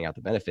record of paying out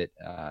the benefit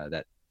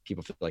that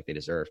people feel like they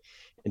deserve.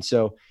 And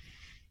so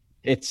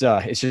it's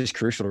just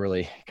crucial to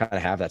really kind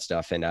of have that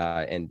stuff.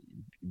 And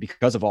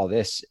because of all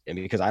this, and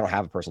because I don't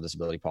have a personal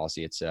disability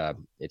policy,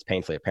 it's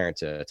painfully apparent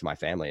to my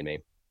family and me.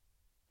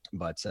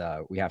 But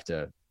we have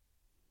to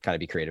kind of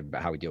be creative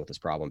about how we deal with this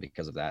problem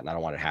because of that. And I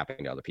don't want it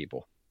happening to other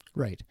people.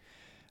 Right.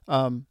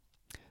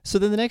 So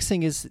then the next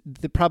thing is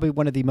probably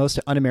one of the most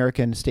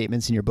un-American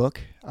statements in your book,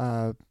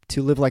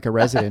 to live like a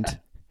resident.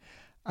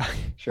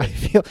 Sure. I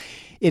feel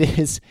it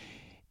is.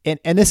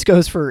 And this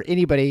goes for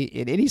anybody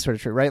in any sort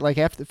of trade, right? Like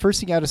after the first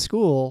thing out of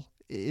school,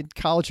 in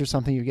college or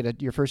something, you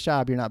get your first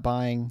job, you're not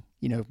buying,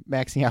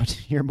 maxing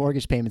out your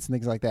mortgage payments and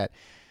things like that.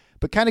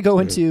 But kind of go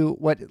into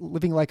what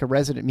living like a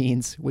resident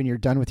means when you're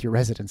done with your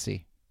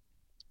residency.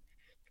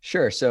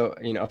 Sure. So,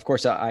 of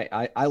course,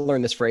 I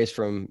learned this phrase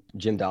from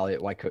Jim Daly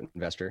at White Coat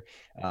Investor,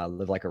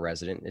 live like a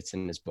resident. It's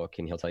in his book,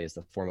 and he'll tell you it's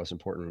the four most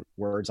important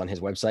words on his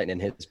website and in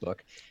his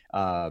book.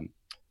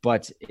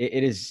 But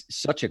it is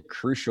such a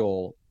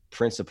crucial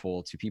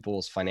principle to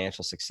people's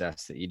financial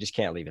success that you just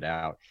can't leave it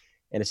out.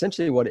 And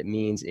essentially what it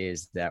means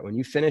is that when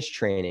you finish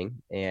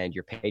training and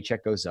your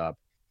paycheck goes up,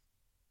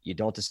 you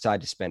don't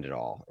decide to spend it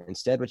all.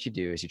 Instead, what you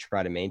do is you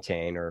try to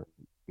maintain or,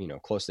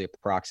 closely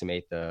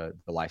approximate the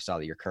lifestyle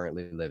that you're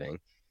currently living.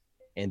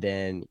 And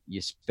then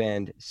you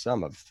spend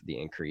some of the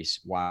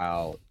increase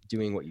while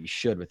doing what you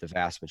should with the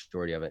vast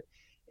majority of it.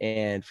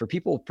 And for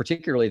people,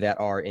 particularly that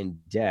are in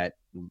debt,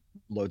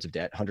 loads of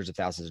debt, hundreds of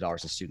thousands of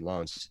dollars in student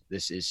loans,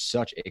 this is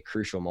such a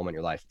crucial moment in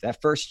your life.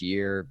 That first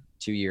year,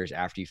 2 years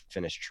after you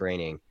finish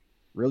training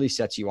really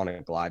sets you on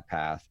a glide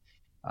path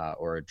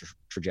or a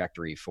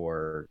trajectory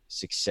for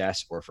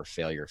success or for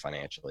failure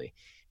financially.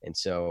 And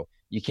so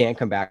you can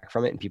come back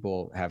from it, and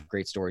people have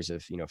great stories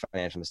of,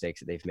 financial mistakes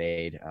that they've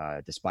made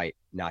despite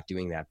not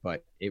doing that.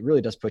 But it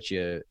really does put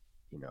you,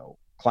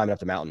 climbing up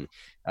the mountain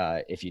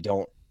if you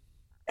don't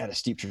at a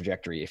steep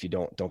trajectory, if you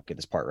don't get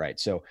this part right.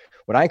 So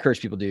what I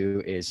encourage people to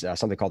do is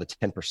something called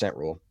the 10%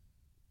 rule,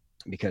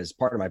 because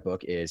part of my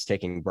book is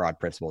taking broad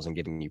principles and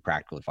giving you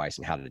practical advice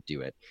on how to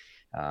do it.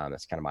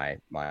 That's kind of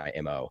my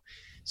MO.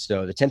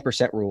 So the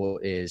 10% rule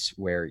is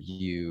where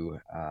you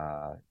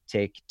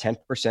take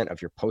 10%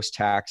 of your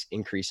post-tax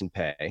increase in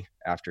pay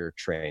after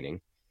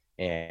training,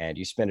 and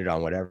you spend it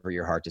on whatever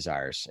your heart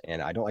desires.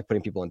 And I don't like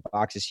putting people in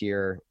boxes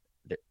here.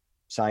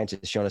 Science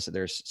has shown us that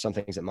there's some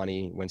things that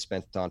money, when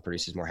spent on,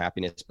 produces more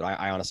happiness, but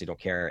I honestly don't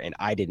care. And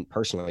I didn't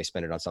personally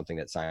spend it on something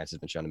that science has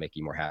been shown to make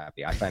you more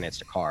happy. I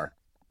financed a car,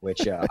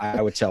 which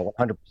I would tell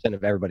 100%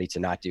 of everybody to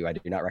not do. I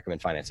do not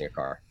recommend financing a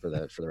car, for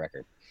the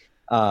record.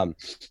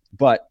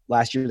 But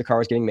last year the car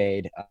was getting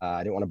made.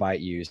 I didn't want to buy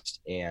it used.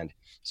 And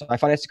so I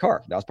financed a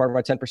car. That was part of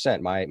my 10%.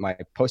 My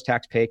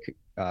post-tax pay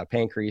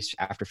increase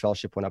after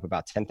fellowship went up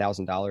about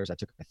 $10,000. I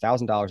took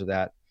 $1,000 of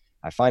that.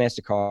 I financed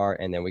a car,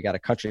 and then we got a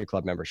country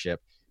club membership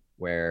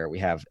where we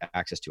have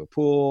access to a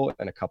pool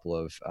and a couple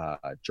of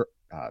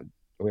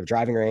we have a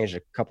driving range,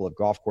 a couple of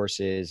golf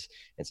courses,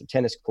 and some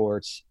tennis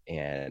courts.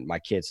 And my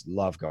kids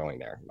love going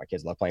there. My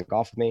kids love playing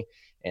golf with me,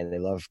 and they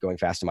love going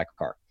fast in my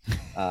car.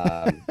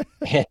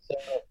 And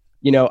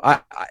so,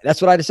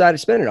 that's what I decided to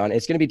spend it on.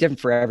 It's going to be different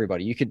for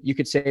everybody. You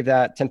could save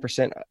that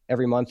 10%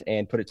 every month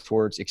and put it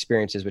towards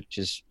experiences, which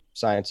is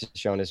science has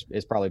shown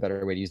is probably a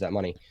better way to use that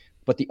money.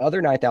 But the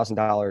other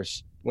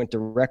 $9,000 went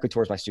directly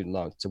towards my student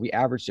loans. So we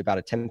averaged about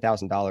a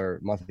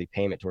 $10,000 monthly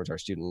payment towards our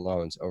student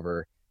loans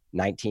over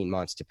 19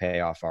 months to pay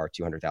off our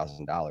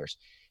 $200,000.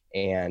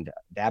 And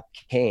that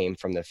came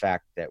from the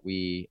fact that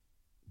we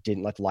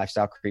didn't let the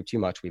lifestyle creep too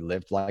much. We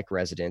lived like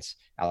residents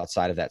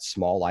outside of that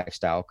small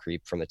lifestyle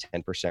creep from the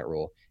 10%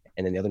 rule.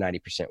 And then the other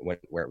 90% went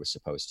where it was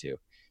supposed to.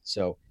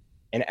 So,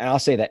 and I'll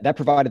say that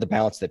provided the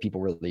balance that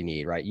people really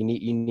need, right? You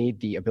need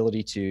the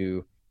ability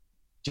to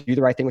do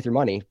the right thing with your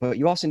money, but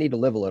you also need to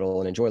live a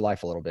little and enjoy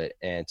life a little bit,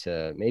 and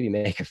to maybe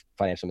make a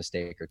financial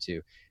mistake or two.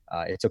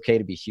 It's okay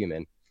to be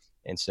human.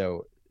 And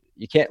so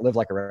you can't live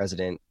like a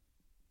resident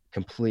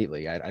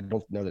completely. I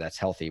don't know that that's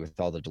healthy with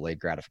all the delayed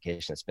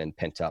gratification that's been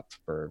pent up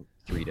for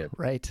 3 to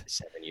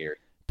 7 years.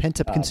 Pent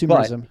up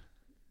consumerism.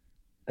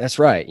 That's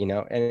right.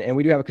 And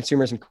we do have a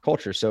consumerism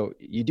culture. So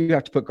you do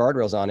have to put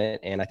guardrails on it.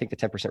 And I think the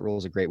 10% rule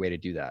is a great way to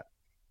do that.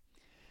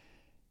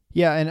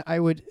 Yeah. And I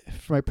would,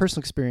 from my personal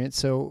experience,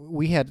 so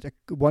we had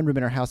one room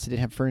in our house that didn't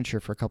have furniture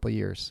for a couple of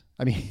years.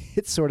 I mean,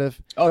 it's sort of,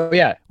 oh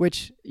yeah,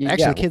 which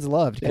actually the kids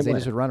loved, because they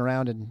just would run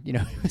around, and,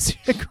 it was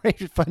a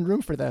great fun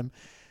room for them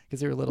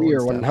because they were little. We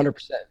were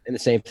 100% in the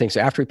same thing. So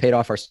after we paid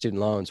off our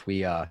student loans,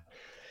 we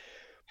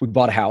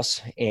bought a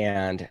house,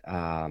 and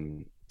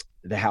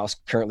the house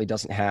currently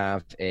doesn't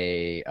have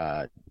a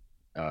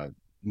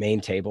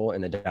main table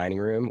in the dining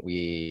room.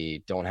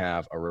 We don't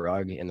have a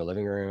rug in the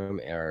living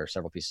room or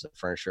several pieces of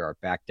furniture. Our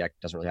back deck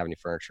doesn't really have any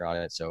furniture on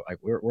it. So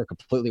we're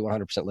completely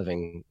 100%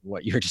 living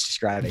what you're just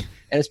describing.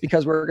 And it's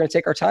because we're going to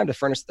take our time to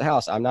furnish the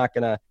house. I'm not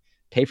going to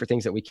pay for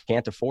things that we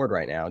can't afford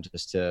right now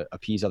just to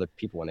appease other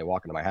people when they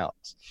walk into my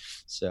house.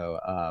 So,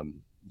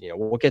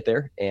 we'll get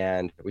there,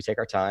 and we take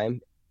our time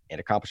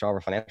and accomplish all of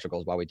our financial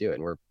goals while we do it.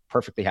 And we're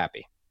perfectly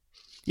happy.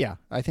 Yeah.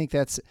 I think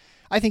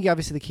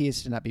obviously the key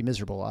is to not be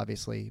miserable,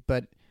 obviously,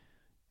 but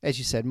as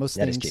you said, most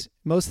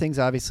things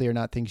obviously are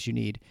not things you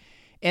need.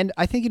 And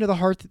I think,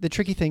 the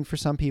tricky thing for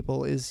some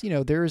people is,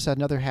 there's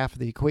another half of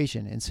the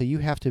equation. And so you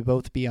have to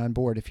both be on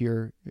board. If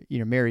you're,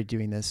 married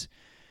doing this,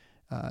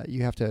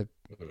 you have to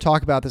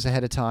talk about this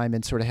ahead of time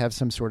and sort of have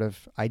some sort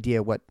of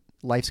idea what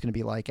life's going to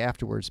be like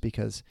afterwards,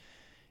 because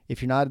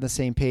if you're not on the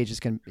same page, it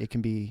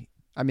can be,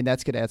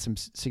 that's going to add some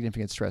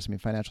significant stress.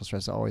 Financial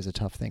stress is always a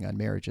tough thing on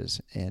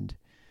marriages. And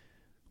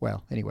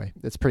well, anyway,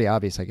 that's pretty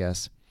obvious, I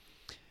guess.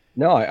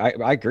 No,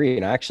 I agree.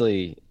 And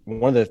actually,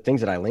 one of the things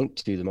that I link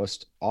to the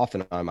most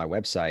often on my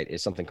website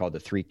is something called the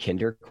 3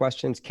 Kinder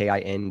questions,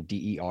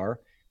 KINDER.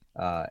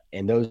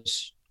 And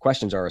those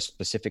questions are a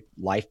specific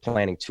life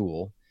planning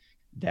tool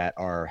that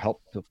are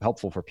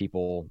helpful for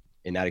people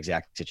in that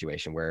exact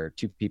situation where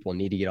two people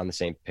need to get on the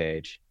same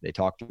page. They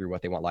talk through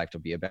what they want life to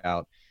be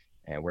about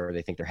and where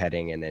they think they're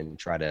heading, and then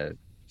try to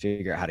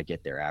figure out how to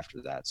get there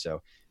after that.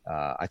 So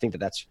I think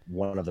that's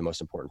one of the most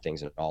important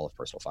things in all of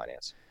personal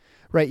finance.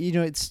 Right.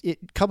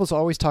 Couples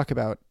always talk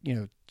about,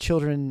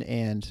 children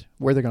and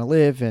where they're going to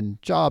live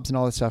and jobs and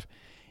all that stuff.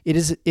 It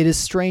is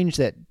strange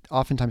that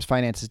oftentimes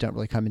finances don't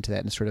really come into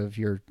that in sort of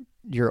your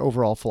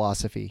overall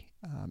philosophy.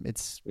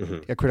 It's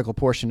a critical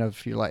portion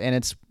of your life, and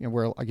it's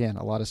where, again,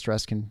 a lot of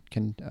stress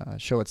can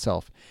show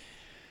itself.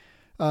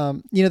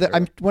 One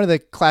of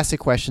the classic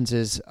questions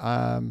is,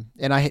 and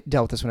I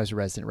dealt with this when I was a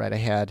resident, right? I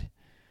had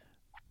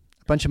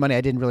a bunch of money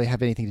I didn't really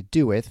have anything to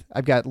do with.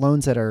 I've got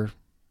loans that are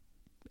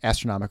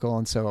astronomical.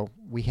 And so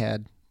we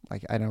had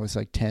it was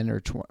like 10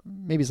 or 20,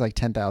 maybe it's like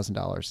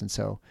 $10,000. And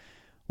so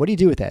what do you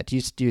do with that? Do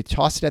you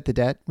toss it at the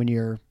debt when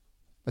you're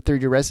a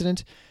third year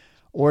resident,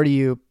 or do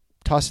you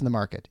toss it in the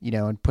market,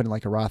 and put in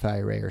like a Roth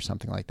IRA or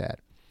something like that?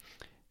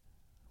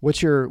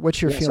 What's your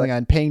feeling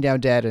on paying down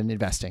debt and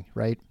investing,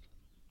 right?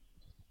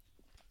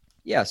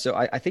 Yeah. So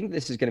I think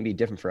this is going to be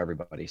different for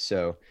everybody.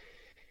 So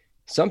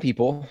some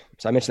people,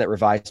 I mentioned that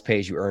revised pay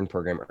as you earn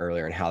program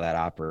earlier and how that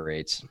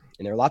operates.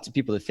 And there are lots of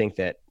people that think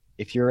that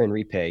if you're in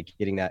repay,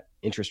 getting that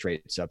interest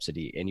rate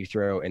subsidy, and you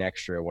throw an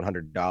extra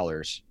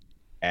 $100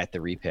 at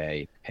the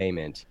repay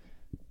payment,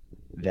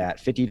 that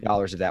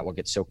 $50 of that will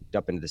get soaked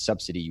up into the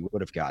subsidy you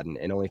would have gotten,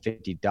 and only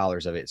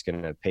 $50 of it is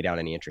going to pay down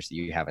any interest that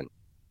you haven't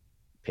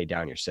paid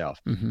down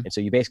yourself. Mm-hmm. And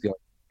so you basically only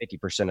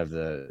 50% of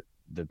the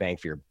bang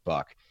for your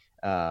buck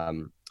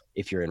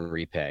if you're in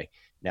repay.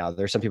 Now,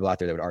 there's some people out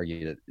there that would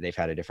argue that they've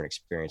had a different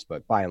experience,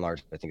 but by and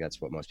large, I think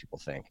that's what most people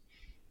think.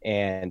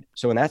 And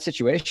so in that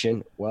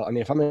situation, well,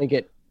 if I'm going to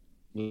get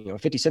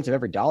 50 cents of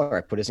every dollar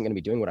I put isn't going to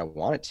be doing what I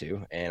want it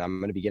to, and I'm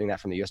going to be getting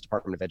that from the U.S.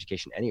 Department of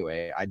Education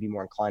anyway, I'd be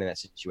more inclined in that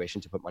situation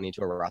to put money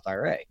into a Roth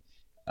IRA.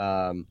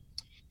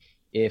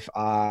 If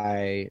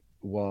I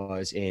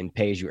was in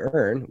pay as you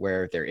earn,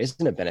 where there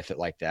isn't a benefit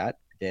like that,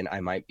 then I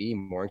might be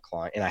more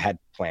inclined, and I had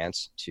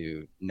plans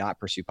to not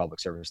pursue public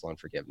service loan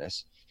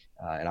forgiveness,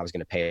 and I was going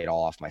to pay it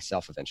all off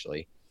myself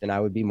eventually. then I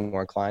would be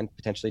more inclined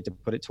potentially to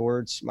put it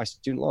towards my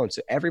student loan.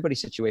 So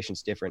everybody's situation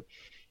is different.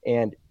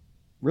 And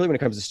really, when it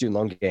comes to the student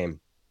loan game,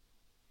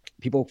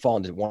 people fall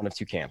into one of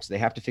two camps. They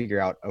have to figure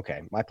out,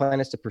 okay, my plan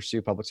is to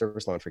pursue public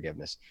service loan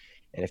forgiveness.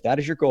 And if that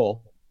is your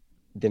goal,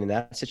 then in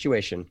that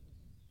situation,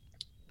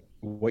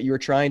 what you're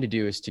trying to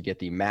do is to get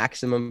the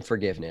maximum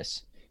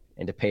forgiveness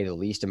and to pay the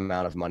least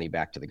amount of money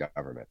back to the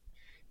government.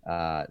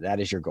 That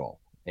is your goal.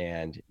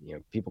 And,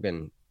 people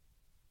can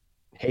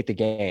hate the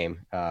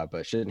game,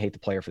 but shouldn't hate the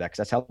player for that, because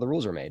that's how the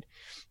rules are made.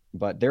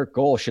 But their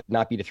goal should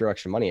not be to throw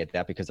extra money at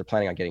that, because they're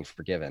planning on getting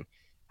forgiven.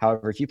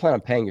 However, if you plan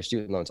on paying your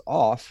student loans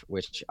off,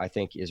 which I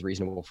think is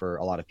reasonable for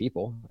a lot of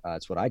people,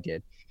 it's what I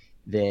did,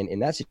 then in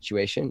that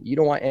situation, you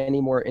don't want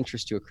any more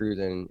interest to accrue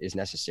than is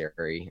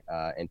necessary,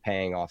 and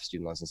paying off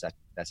student loans in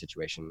that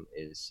situation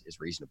is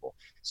reasonable.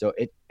 So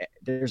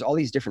there's all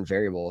these different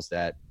variables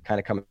that kind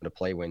of come into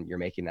play when you're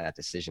making that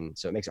decision.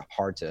 So it makes it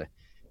hard to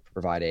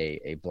provide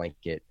a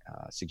blanket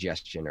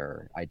suggestion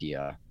or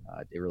idea.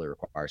 It really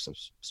requires some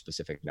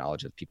specific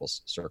knowledge of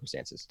people's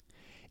circumstances.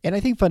 And I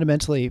think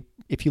fundamentally,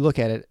 if you look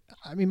at it,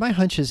 I mean, my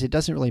hunch is it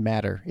doesn't really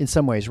matter in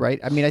some ways, right?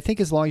 I mean, I think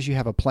as long as you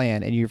have a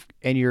plan and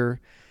you're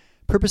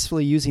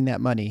purposefully using that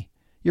money,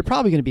 you're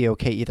probably going to be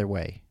okay either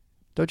way.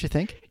 Don't you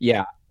think?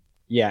 Yeah,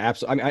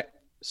 absolutely.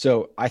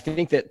 I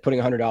think that putting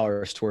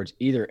 $100 towards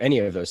any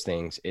of those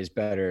things is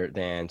better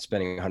than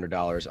spending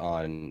 $100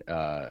 on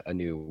a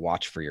new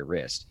watch for your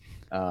wrist.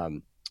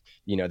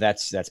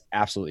 That's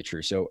absolutely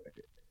true. So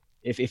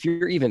if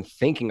you're even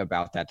thinking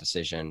about that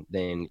decision,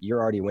 then you're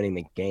already winning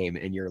the game,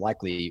 and you're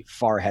likely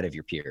far ahead of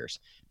your peers,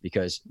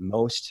 because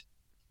most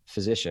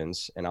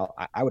physicians, and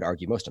I would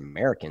argue most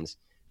Americans,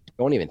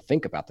 don't even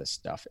think about this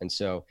stuff. And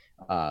so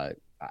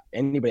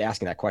anybody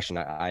asking that question,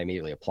 I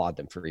immediately applaud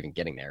them for even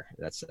getting there.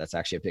 That's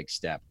actually a big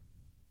step.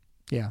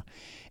 Yeah.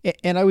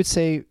 And I would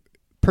say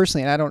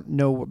personally, and I don't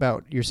know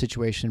about your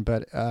situation,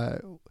 but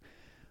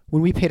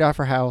when we paid off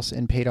our house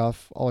and paid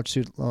off all our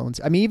student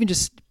loans, I mean, even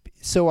just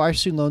so our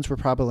student loans were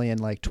probably in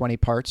like 20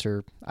 parts,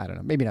 or I don't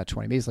know, maybe not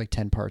 20, maybe it's like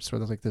 10 parts. Where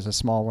there's a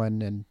small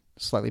one and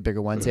slightly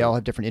bigger ones. Mm-hmm. They all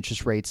have different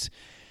interest rates,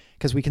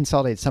 because we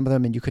consolidated some of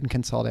them and you couldn't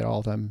consolidate all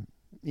of them,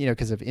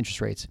 because of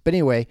interest rates. But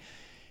anyway,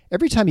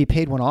 every time you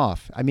paid one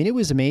off, I mean, it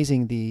was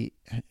amazing the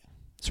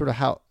sort of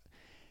how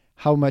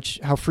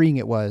freeing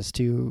it was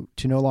to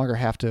no longer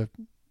have to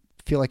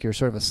feel like you're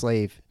sort of a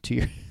slave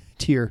to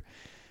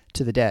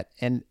the debt.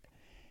 And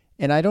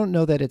I don't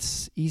know that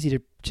it's easy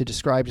to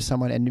describe to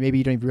someone, and maybe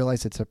you don't even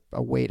realize it's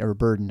a weight or a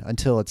burden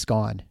until it's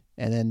gone,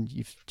 and then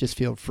you just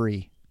feel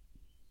free.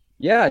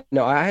 Yeah,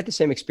 no, I had the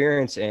same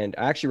experience, and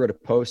I actually wrote a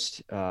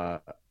post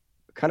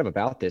kind of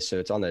about this. So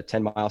it's on the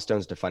 10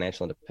 milestones to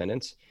financial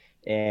independence.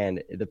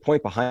 And the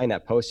point behind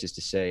that post is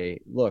to say,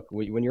 look,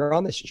 when you're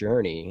on this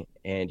journey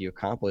and you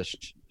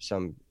accomplish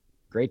some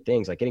great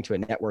things, like getting to a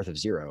net worth of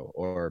 0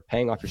 or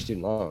paying off your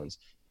student loans,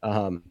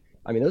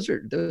 I mean, those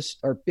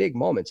are big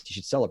moments. You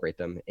should celebrate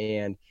them.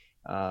 And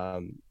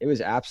it was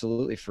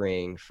absolutely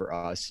freeing for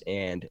us.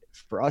 And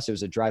for us, it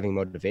was a driving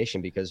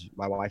motivation, because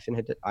my wife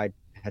and I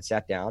had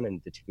sat down,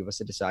 and the two of us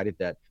had decided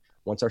that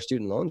once our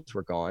student loans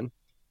were gone,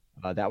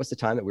 that was the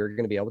time that we were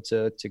going to be able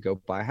to go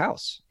buy a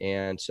house.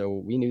 And so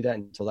we knew that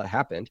until that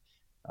happened,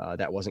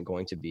 that wasn't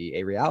going to be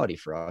a reality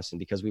for us. And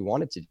because we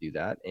wanted to do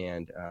that,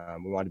 and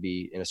we wanted to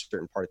be in a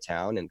certain part of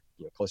town and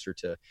closer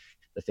to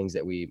the things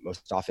that we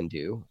most often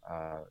do,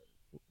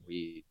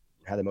 we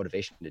had the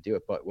motivation to do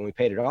it. But when we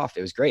paid it off,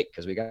 it was great,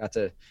 because we got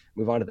to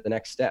move on to the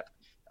next step.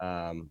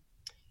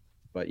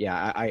 But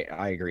yeah,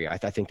 I agree. I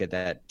think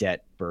that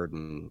debt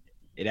burden,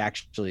 it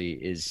actually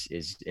is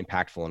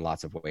impactful in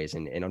lots of ways.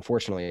 And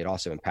unfortunately, it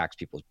also impacts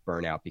people's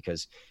burnout,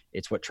 because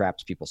it's what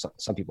traps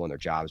some people in their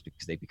jobs,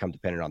 because they become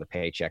dependent on the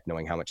paycheck,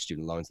 knowing how much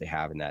student loans they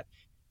have, and that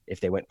if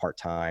they went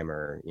part-time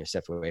or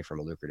stepped away from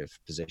a lucrative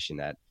position,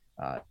 that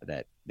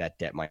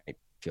debt might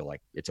feel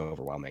like it's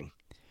overwhelming.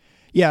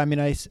 Yeah, I mean,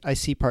 I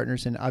see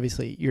partners, and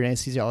obviously you're an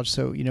anesthesiologist,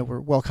 so we're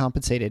well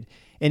compensated,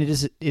 and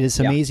it is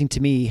amazing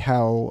to me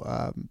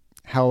how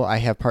I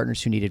have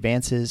partners who need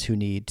advances, who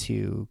need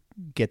to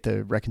get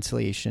the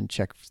reconciliation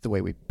check the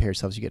way we pay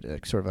ourselves. You get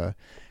a sort of a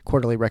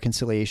quarterly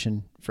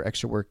reconciliation for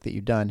extra work that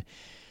you've done,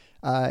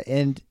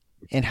 and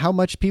how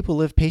much people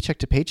live paycheck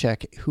to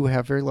paycheck who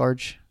have very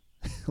large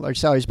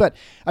salaries. But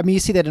I mean, you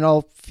see that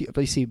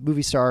you see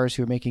movie stars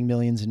who are making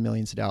millions and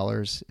millions of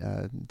dollars.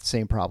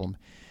 Same problem.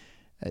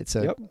 It's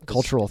a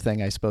cultural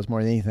thing, I suppose,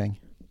 more than anything.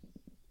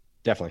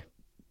 Definitely.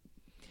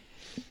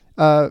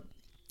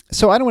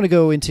 So I don't want to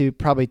go into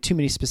probably too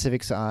many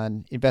specifics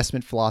on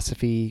investment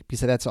philosophy,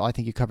 because that's all. I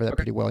think you cover that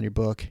pretty well in your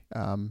book.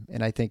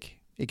 And I think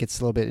it gets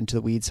a little bit into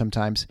the weeds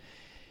sometimes.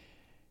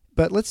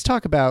 But let's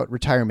talk about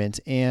retirement.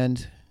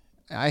 And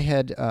I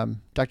had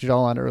Dr.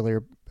 Dahl on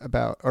earlier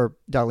about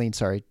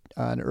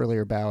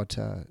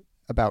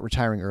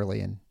retiring early.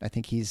 And I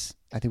think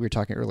we were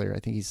talking earlier, I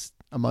think he's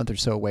a month or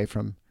so away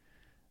from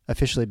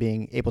officially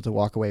being able to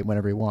walk away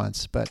whenever he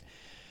wants. But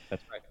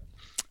that's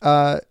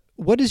right.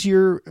 What is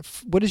your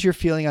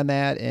feeling on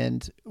that,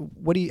 and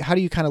how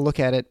do you kind of look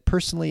at it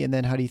personally, and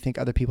then how do you think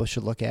other people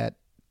should look at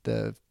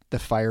the the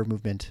FIRE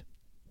movement?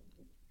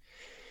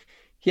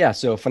 Yeah,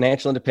 so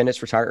financial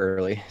independence, retire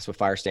early is what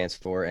FIRE stands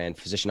for, and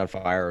Physician on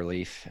Fire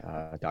Relief,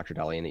 Dr.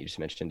 Dalian that you just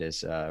mentioned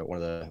is one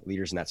of the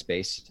leaders in that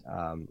space,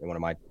 and one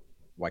of my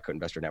White Coat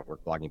Investor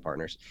Network blogging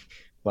partners.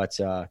 But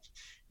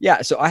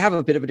yeah, so I have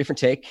a bit of a different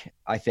take,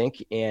 I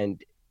think,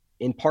 and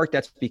in part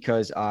that's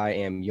because I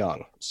am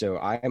young. So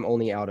I am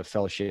only out of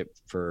fellowship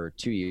for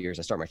 2 years.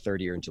 I start my third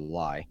year in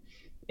July,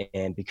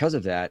 and because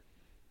of that,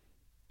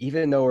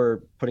 even though we're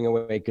putting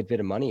away a good bit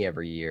of money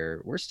every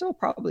year, we're still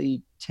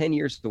probably 10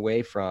 years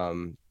away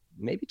from,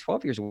 maybe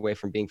 12 years away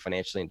from being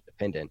financially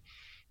independent.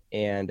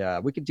 And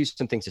we could do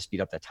some things to speed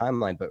up that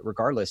timeline, but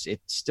regardless,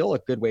 it's still a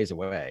good ways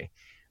away.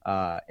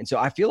 And so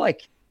I feel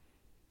like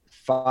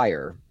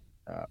FIRE,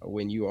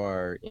 when you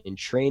are in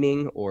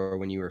training or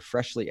when you are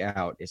freshly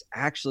out, is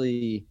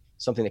actually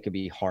something that could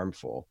be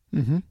harmful.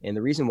 Mm-hmm. And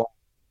the reason why,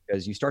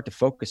 because you start to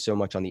focus so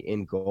much on the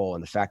end goal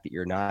and the fact that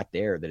you're not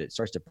there, that it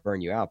starts to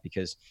burn you out.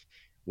 Because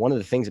one of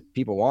the things that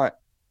people want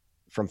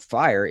from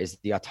FIRE is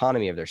the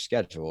autonomy of their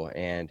schedule.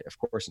 And of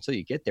course, until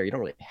you get there, you don't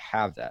really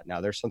have that.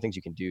 Now, there's some things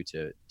you can do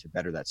to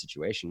better that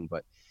situation,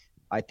 but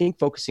I think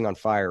focusing on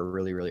FIRE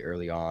really, really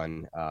early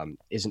on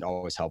isn't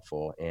always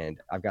helpful.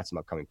 And I've got some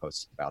upcoming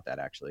posts about that,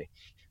 actually.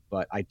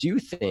 But I do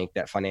think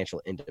that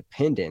financial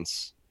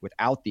independence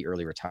without the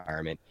early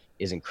retirement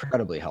is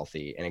incredibly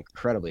healthy and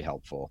incredibly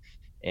helpful,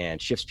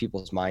 and shifts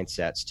people's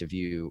mindsets to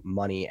view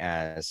money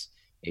as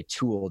a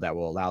tool that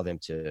will allow them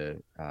to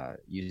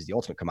use the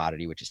ultimate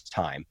commodity, which is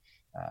time,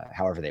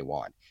 however they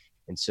want.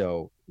 And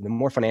so the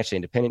more financially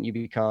independent you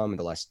become,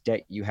 the less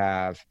debt you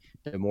have,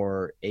 the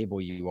more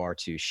able you are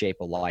to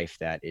shape a life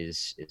that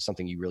is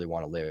something you really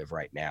want to live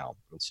right now.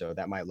 And so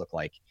that might look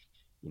like,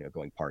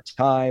 going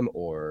part-time,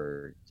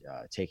 or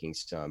taking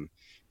some,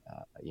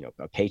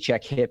 a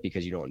paycheck hit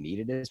because you don't need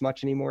it as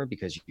much anymore,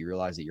 because you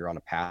realize that you're on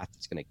a path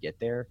that's going to get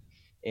there.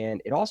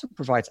 And it also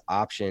provides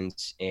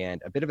options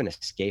and a bit of an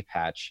escape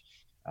hatch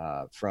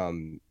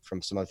from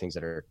some other things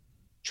that are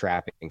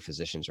trapping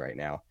physicians right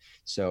now.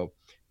 So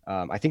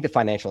I think the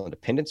financial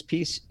independence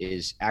piece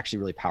is actually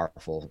really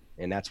powerful.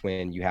 And that's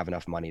when you have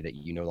enough money that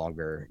you no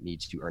longer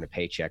need to earn a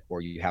paycheck,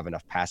 or you have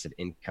enough passive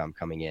income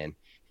coming in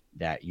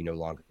that you no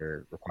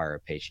longer require a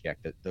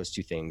paycheck. That those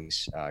two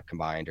things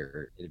combined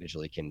or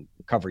individually can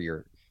cover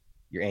your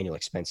annual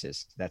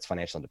expenses. That's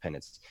financial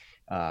independence.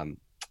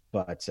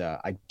 But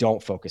I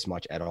don't focus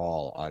much at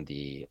all on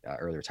the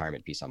early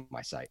retirement piece on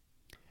my site.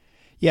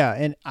 Yeah,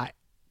 and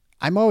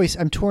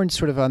I'm torn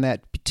sort of on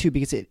that too,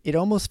 because it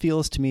almost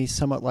feels to me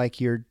somewhat like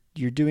you're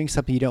doing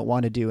something you don't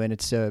want to do, and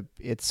it's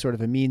sort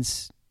of a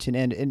means to an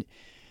end. And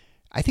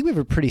I think we have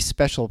a pretty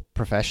special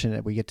profession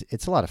that we get to,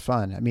 it's a lot of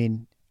fun. I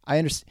mean, I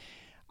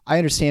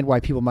understand why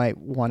people might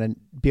want to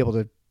be able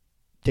to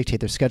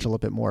dictate their schedule a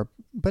bit more,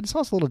 but it's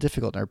also a little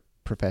difficult in our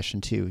profession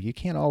too. You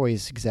can't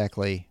always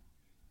exactly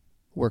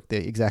work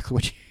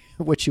exactly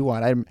what you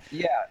want.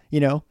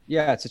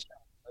 Yeah, it's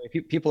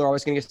people are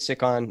always going to get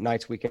sick on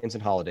nights, weekends,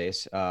 and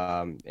holidays.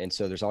 And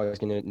so there's always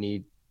going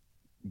to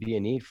be a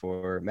need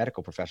for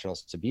medical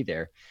professionals to be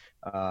there.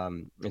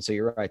 And so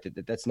you're right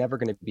that's never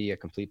going to be a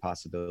complete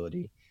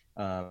possibility.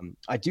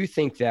 I do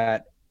think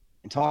that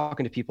in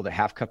talking to people that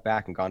have cut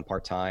back and gone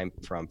part-time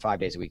from 5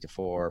 days a week to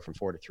 4, from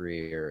 4 to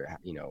 3, or,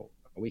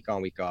 a week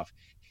on, week off,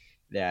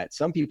 that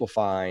some people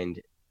find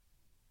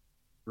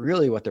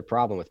really what their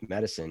problem with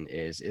medicine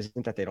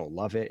isn't that they don't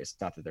love it. It's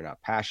not that they're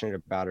not passionate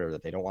about it or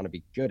that they don't want to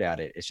be good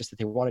at it. It's just that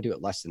they want to do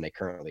it less than they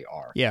currently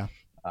are. Yeah.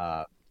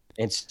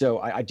 And so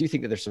I do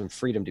think that there's some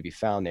freedom to be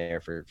found there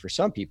for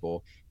some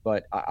people,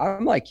 but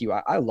I'm like you.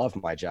 I love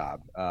my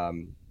job. I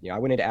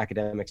went into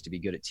academics to be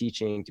good at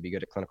teaching, to be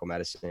good at clinical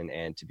medicine,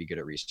 and to be good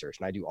at research.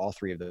 And I do all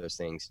three of those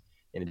things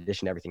in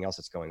addition to everything else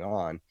that's going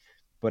on.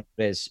 But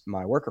as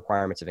my work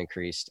requirements have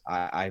increased,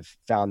 I've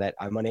found that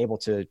I'm unable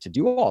to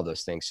do all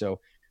those things. So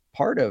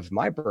part of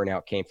my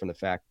burnout came from the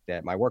fact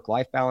that my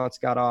work-life balance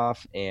got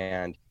off,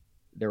 and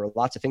there were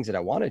lots of things that I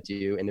wanted to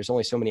do, and there's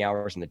only so many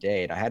hours in the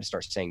day, and I had to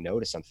start saying no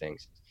to some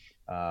things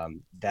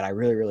that I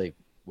really, really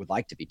would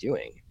like to be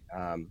doing.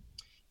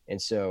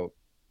 And so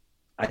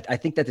I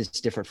think that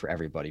it's different for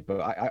everybody,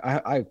 but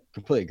I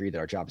completely agree that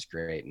our job is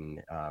great,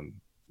 and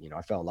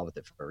I fell in love with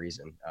it for a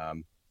reason.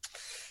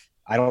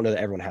 I don't know that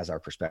everyone has our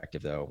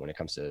perspective though when it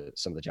comes to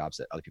some of the jobs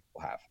that other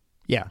people have.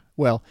 Yeah,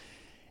 well,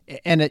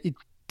 and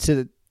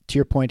to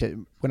your point,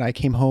 when I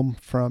came home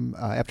from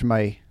after my,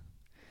 I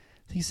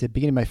think it's the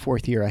beginning of my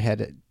 4th year,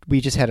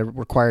 we just had a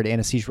required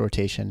anesthesia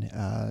rotation,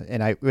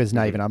 and it was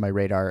not even on my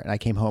radar. And I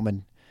came home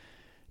and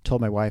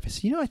told my wife, I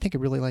said, I think I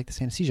really like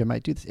this anesthesia. I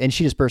might do this. And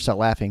she just burst out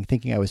laughing,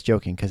 thinking I was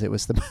joking, because it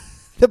was the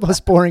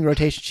most boring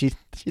rotation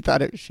she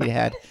thought she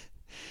had.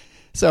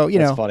 So,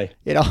 That's funny.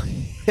 It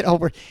all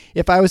worked.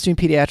 If I was doing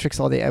pediatrics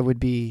all day,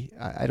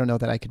 I don't know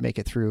that I could make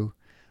it through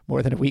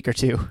more than a week or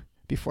two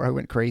before I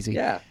went crazy.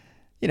 Yeah.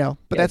 But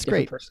that's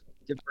great.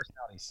 Different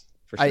personalities.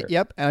 For sure.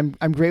 Yep. And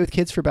I'm great with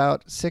kids for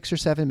about 6 or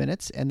 7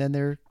 minutes, and then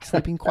they're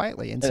sleeping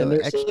quietly. And so they're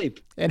asleep.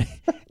 And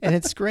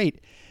it's great.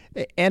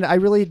 And I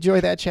really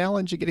enjoy that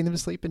challenge of getting them to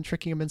sleep and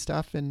tricking them and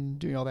stuff and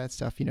doing all that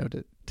stuff,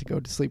 to go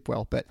to sleep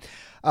well. But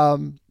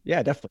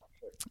Yeah, definitely.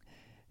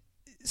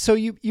 so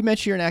you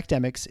mentioned you're in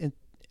academics, and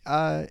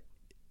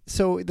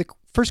so the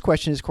first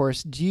question is, of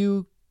course, do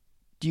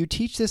you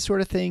teach this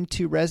sort of thing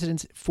to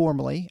residents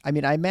formally? I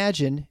mean, I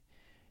imagine,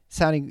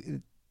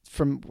 sounding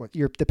from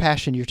the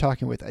passion you're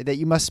talking with, that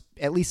you must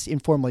at least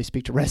informally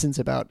speak to residents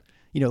about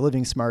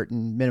living smart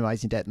and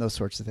minimizing debt and those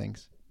sorts of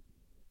things.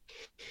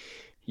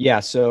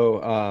 Yeah.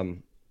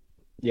 So,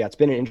 yeah, it's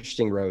been an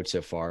interesting road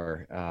so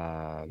far.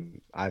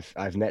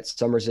 I've met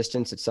some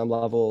resistance at some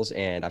levels,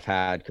 and I've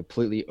had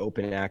completely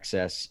open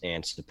access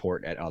and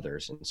support at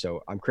others. And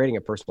so I'm creating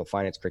a personal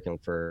finance curriculum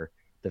for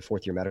the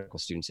fourth year medical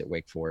students at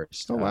Wake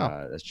Forest. Oh,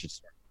 wow. That should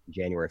start in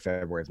January,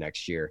 February of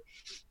next year.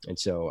 And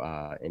so,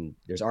 and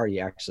there's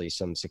already actually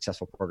some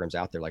successful programs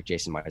out there, like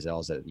Jason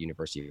Meisel's at the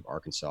University of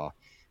Arkansas.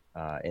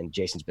 And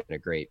Jason's been a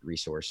great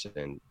resource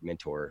and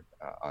mentor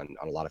on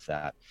a lot of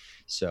that.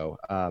 So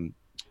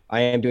I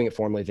am doing it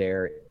formally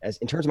there. As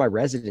in terms of my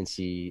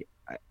residency,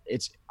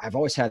 I've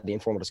always had the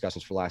informal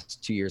discussions for the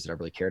last 2 years that I've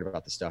really cared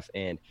about this stuff.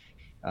 And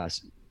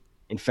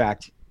in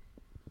fact,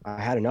 I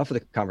had enough of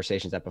the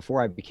conversations that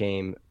before I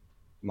became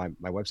my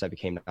website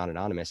became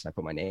non-anonymous and I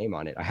put my name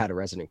on it, I had a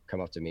resident come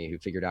up to me who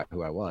figured out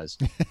who I was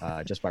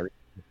just by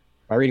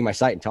reading my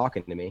site and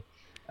talking to me.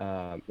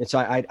 And so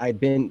I'd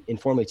been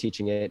informally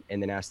teaching it,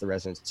 and then asked the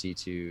residency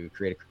to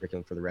create a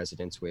curriculum for the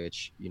residents,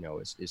 which,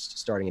 is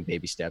starting in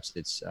baby steps.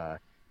 It's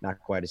not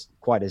quite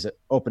as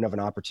open of an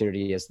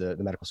opportunity as the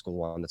medical school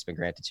one that's been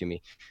granted to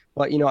me.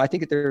 But, I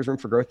think that there's room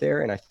for growth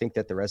there. And I think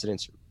that the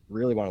residents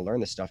really want to learn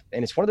this stuff.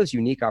 And it's one of those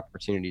unique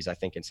opportunities, I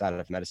think, inside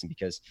of medicine,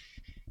 because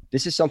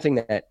this is something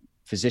that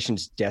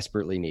physicians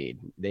desperately need.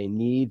 They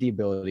need the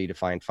ability to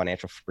find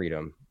financial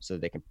freedom so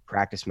that they can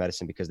practice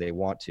medicine because they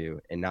want to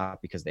and not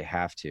because they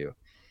have to.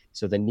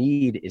 So the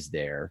need is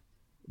there,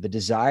 the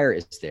desire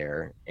is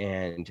there,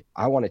 and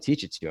I want to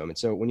teach it to them. And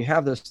so when you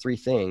have those three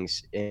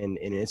things in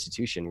an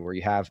institution where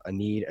you have a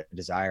need, a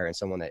desire, and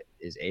someone that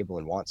is able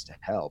and wants to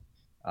help,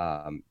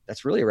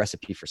 that's really a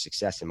recipe for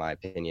success, in my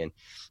opinion.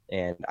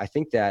 And I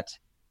think that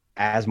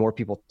as more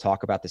people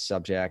talk about the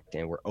subject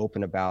and we're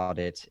open about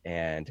it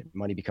and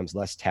money becomes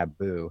less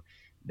taboo,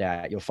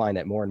 that you'll find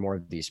that more and more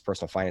of these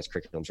personal finance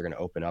curriculums are going to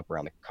open up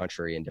around the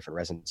country in different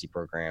residency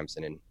programs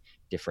and in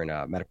different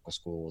medical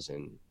schools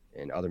and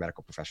other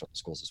medical professional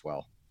schools as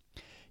well.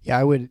 Yeah,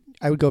 I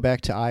would go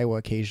back to Iowa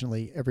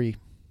occasionally every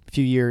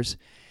few years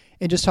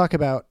and just talk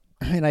about,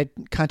 and I'd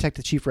contact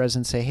the chief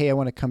resident and say, hey, I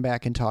want to come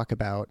back and talk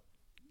about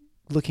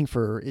looking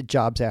for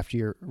jobs after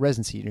your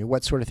residency.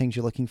 What sort of things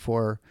you're looking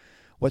for,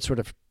 what sort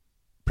of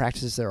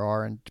practices there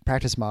are and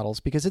practice models,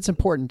 because it's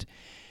important.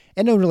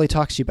 And no one really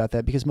talks to you about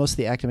that because most of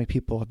the academic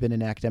people have been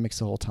in academics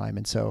the whole time.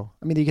 And so,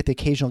 I mean, you get the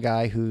occasional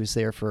guy who's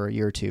there for a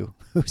year or two,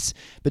 who's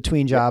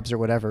between jobs or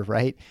whatever,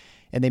 right?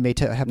 And they may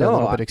have that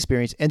little bit of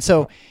experience. And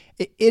so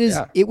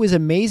it was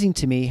amazing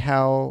to me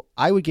how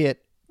I would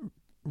get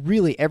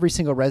really every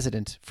single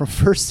resident from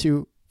first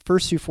through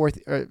fourth,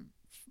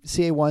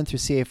 CA1 through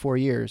CA4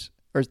 years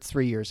or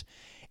 3 years.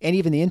 And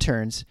even the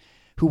interns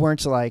who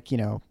weren't like,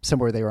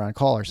 somewhere they were on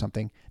call or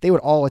something, they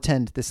would all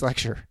attend this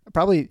lecture.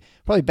 Probably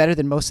better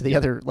than most of the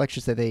other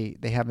lectures that they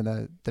have in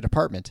the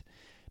department,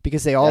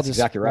 because they all That's just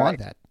exactly right. want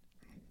that.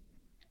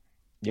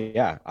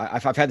 Yeah,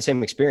 I've had the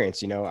same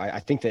experience. I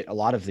think that a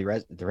lot of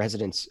the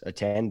residents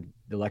attend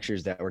the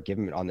lectures that were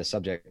given on this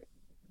subject,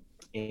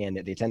 and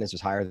the attendance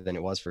was higher than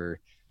it was for,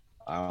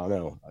 I don't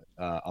know,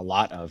 a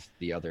lot of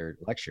the other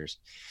lectures.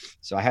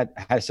 So I had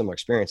a similar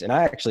experience, and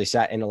I actually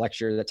sat in a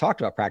lecture that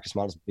talked about practice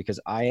models because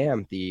I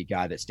am the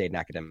guy that stayed in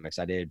academics.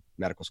 I did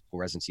medical school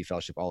residency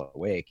fellowship all at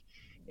Wake,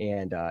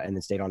 and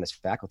then stayed on this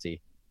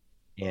faculty,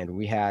 and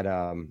we had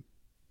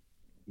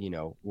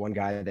one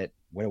guy that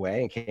went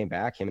away and came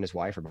back. Him and his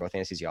wife are both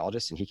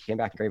anesthesiologists, and he came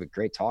back and gave a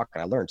great talk,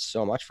 and I learned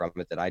so much from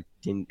it that I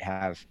didn't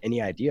have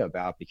any idea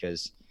about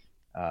because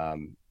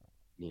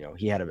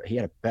he had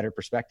a better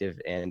perspective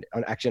and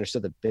actually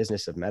understood the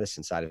business of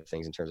medicine side of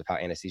things in terms of how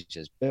anesthesia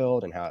is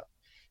built and how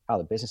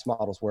the business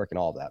models work and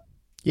all of that.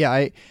 Yeah,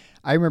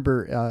 I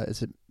remember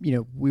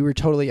we were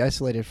totally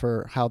isolated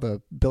for how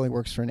the billing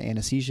works for an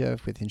anesthesia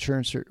with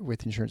insurance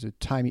with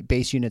time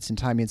base units and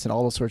time units and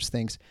all those sorts of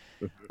things.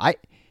 Mm-hmm.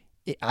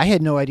 I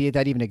had no idea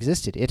that even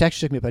existed. It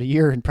actually took me about a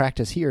year in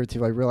practice here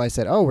until I realized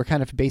that, we're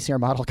kind of basing our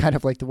model kind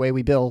of like the way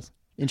we bill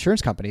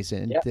insurance companies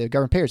and the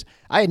government payers.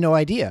 I had no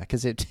idea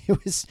because it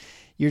was,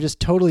 you're just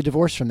totally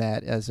divorced from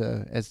that as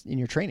in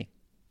your training.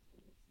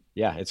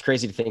 Yeah, it's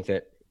crazy to think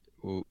that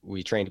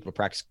we train people to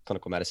practice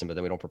clinical medicine, but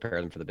then we don't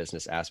prepare them for the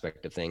business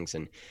aspect of things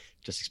and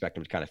just expect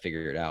them to kind of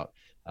figure it out.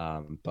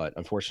 But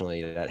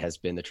unfortunately, that has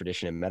been the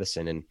tradition in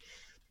medicine, and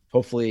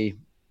hopefully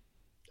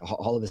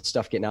all of this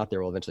stuff getting out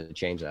there will eventually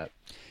change that.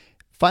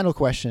 Final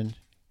question.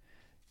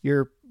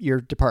 Your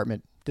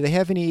department, do they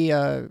have any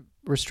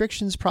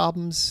restrictions,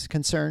 problems,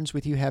 concerns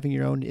with you having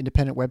your own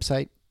independent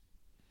website?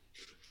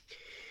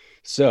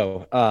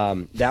 So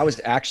that was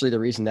actually the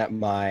reason that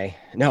I'm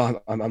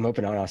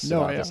open and honest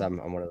about this. I'm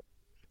one of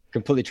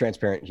completely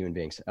transparent human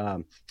beings.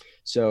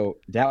 So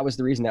that was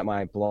the reason that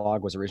my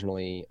blog was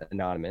originally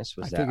anonymous,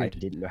 was that I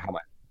didn't know how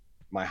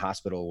my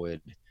hospital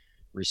would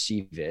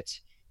receive it,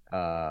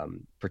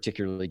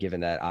 particularly given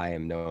that I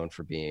am known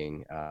for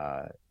being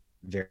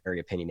very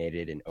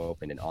opinionated and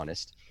open and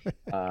honest.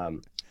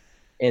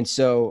 And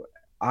so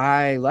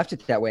I left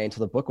it that way until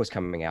the book was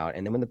coming out.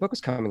 And then when the book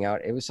was coming out,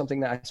 it was something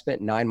that I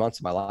spent 9 months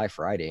of my life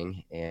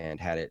writing and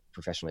had it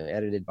professionally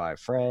edited by a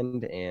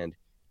friend, and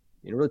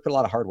really put a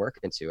lot of hard work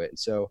into it. And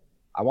so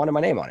I wanted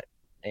my name on it.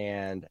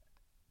 And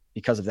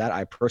because of that,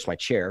 I approached my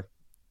chair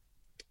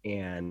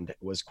and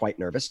was quite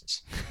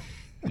nervous.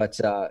 But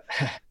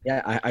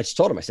yeah, I just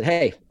told him, I said,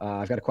 hey,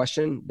 I've got a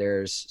question.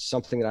 There's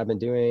something that I've been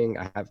doing.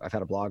 I've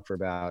had a blog for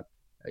about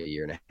a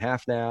year and a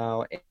half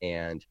now,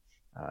 and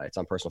it's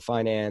on personal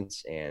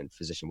finance and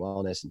physician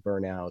wellness and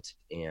burnout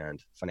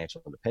and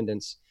financial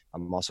independence.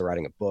 I'm also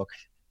writing a book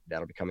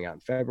that'll be coming out in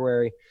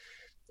February.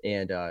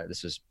 And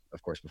this was,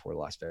 of course, before the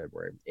last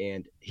February.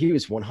 And he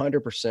was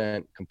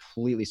 100%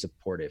 completely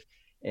supportive.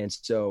 And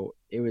so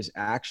it was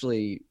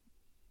actually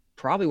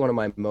probably one of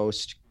my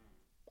most,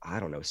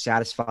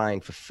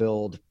 satisfying,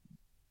 fulfilled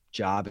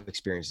job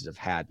experiences I've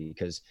had,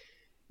 because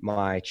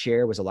my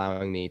chair was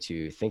allowing me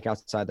to think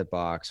outside the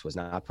box, was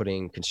not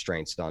putting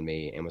constraints on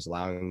me, and was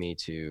allowing me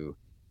to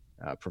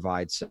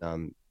provide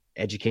some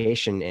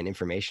education and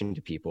information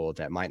to people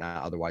that might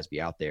not otherwise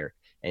be out there.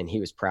 And he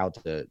was proud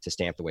to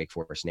stamp the Wake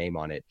Forest name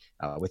on it,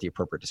 with the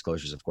appropriate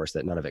disclosures, of course,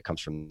 that none of it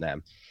comes from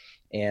them.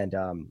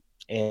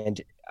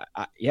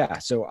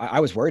 So I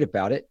was worried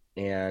about it,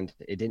 and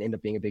it didn't end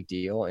up being a big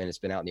deal. And it's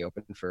been out in the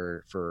open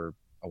for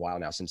a while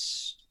now,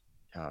 since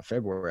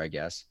February, I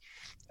guess.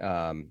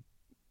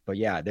 But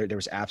yeah, there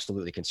was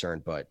absolutely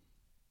concern, but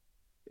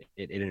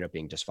it ended up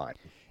being just fine.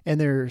 And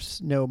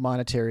there's no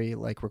monetary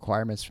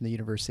requirements from the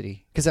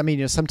university, because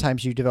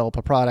sometimes you develop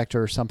a product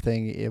or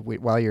something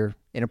while you're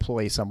an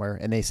employee somewhere,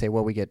 and they say,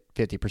 well, we get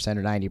 50%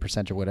 or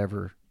 90% or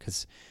whatever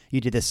because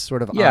you did this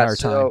sort of on our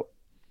time.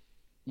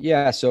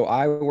 Yeah, so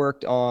I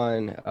worked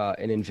on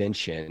an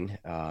invention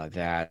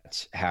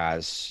that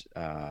has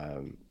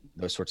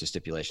those sorts of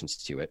stipulations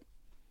to it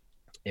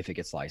if it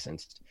gets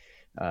licensed.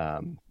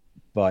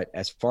 But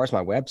as far as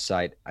my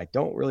website, I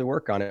don't really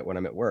work on it when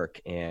I'm at work,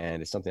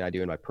 and it's something I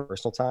do in my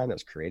personal time that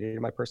was created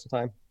in my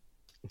personal time.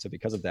 And so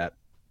because of that,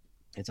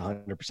 it's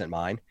 100%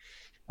 mine.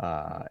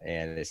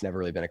 And it's never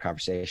really been a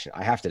conversation.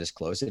 I have to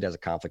disclose it as a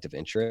conflict of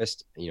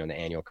interest, in the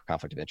annual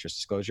conflict of interest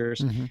disclosures,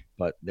 mm-hmm.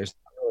 but there's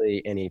not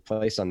really any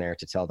place on there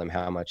to tell them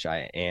how much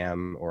I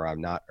am or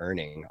I'm not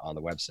earning on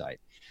the website.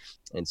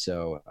 And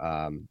so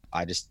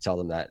I just tell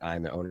them that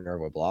I'm the owner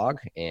of a blog,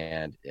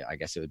 and I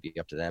guess it would be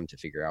up to them to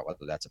figure out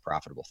whether that's a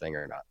profitable thing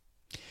or not.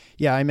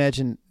 Yeah, I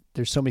imagine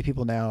there's so many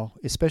people now,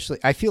 especially,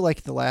 I feel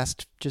like the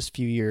last just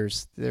few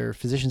years, there are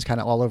physicians kind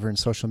of all over in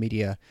social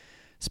media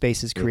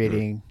spaces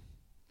creating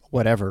mm-hmm.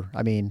 whatever.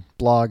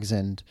 Blogs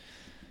and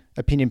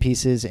opinion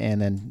pieces,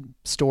 and then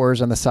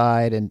stores on the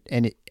side.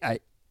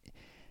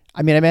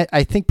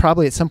 I think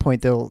probably at some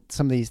point they'll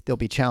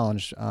be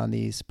challenged on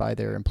these by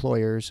their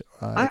employers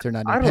if they're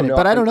not independent.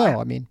 But I don't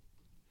know.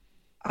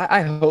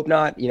 I hope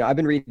not. I've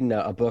been reading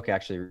a book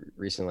actually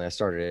recently. I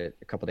started it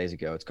a couple of days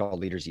ago. It's called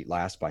Leaders Eat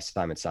Last by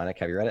Simon Sinek.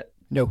 Have you read it?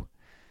 No.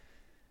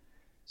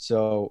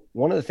 So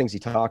one of the things he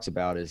talks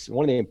about is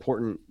one of the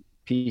important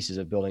pieces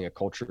of building a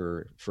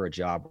culture for a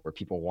job where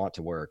people want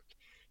to work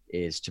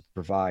is to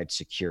provide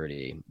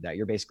security, that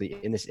you're basically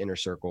in this inner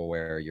circle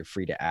where you're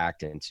free to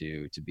act and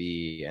to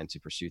be and to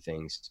pursue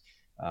things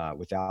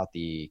without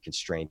the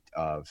constraint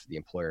of the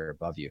employer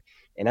above you.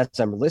 And as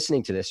I'm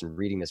listening to this and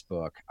reading this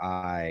book,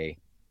 I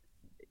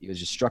was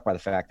just struck by the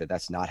fact that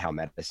that's not how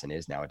medicine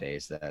is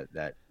nowadays,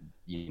 that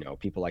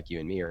people like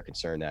you and me are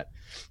concerned that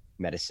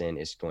medicine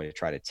is going to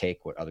try to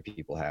take what other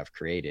people have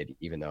created,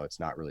 even though it's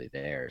not really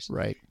theirs.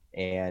 Right.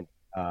 And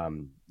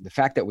the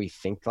fact that we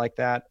think like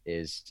that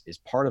is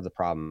part of the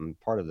problem,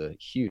 part of the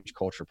huge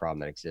culture problem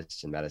that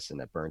exists in medicine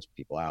that burns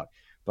people out.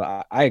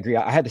 But I agree.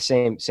 I had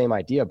the same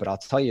idea, but I'll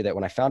tell you that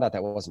when I found out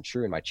that wasn't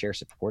true, and my chair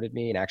supported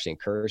me and actually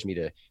encouraged me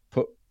to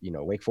put,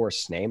 Wake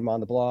Forest's name on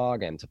the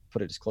blog and to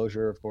put a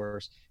disclosure, of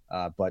course,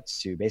 but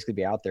to basically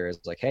be out there as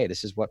like, hey,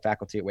 this is what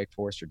faculty at Wake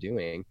Forest are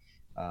doing,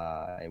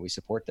 and we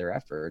support their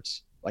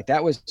efforts. Like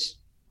that was,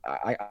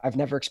 I've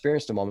never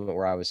experienced a moment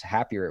where I was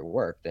happier at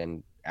work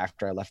than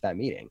after I left that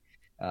meeting.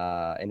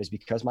 And it's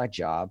because my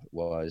job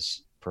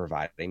was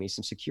providing me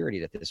some security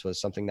that this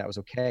was something that was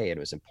okay and it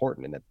was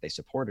important and that they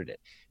supported it.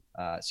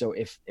 So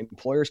if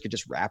employers could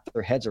just wrap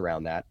their heads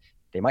around that,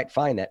 they might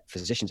find that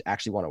physicians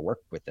actually want to work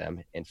with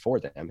them and for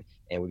them,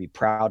 and would be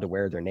proud to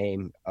wear their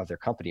name of their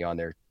company on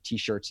their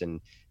t-shirts and,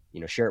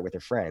 share it with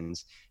their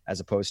friends, as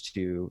opposed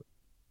to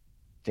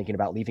thinking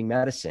about leaving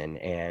medicine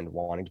and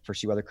wanting to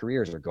pursue other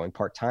careers or going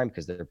part-time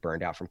because they're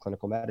burned out from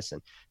clinical medicine.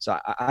 So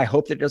I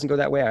hope that it doesn't go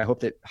that way. I hope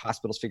that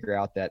hospitals figure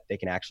out that they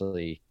can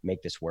actually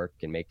make this work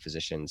and make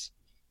physicians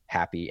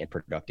happy and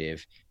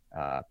productive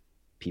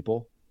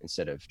people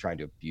instead of trying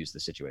to abuse the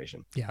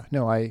situation. Yeah,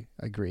 no, I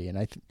agree.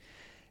 And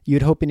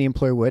you'd hope any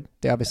employer would.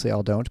 They obviously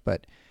all don't,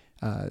 but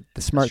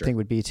The smart thing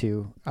would be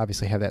to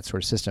obviously have that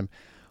sort of system.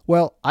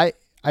 Well, I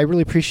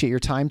really appreciate your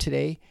time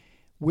today.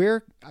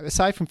 Where,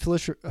 aside from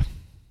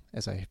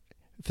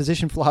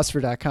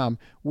physicianphilosopher.com,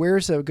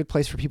 where's a good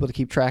place for people to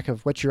keep track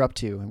of what you're up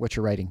to and what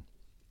you're writing?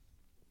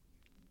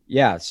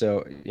 Yeah.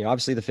 So,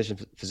 obviously the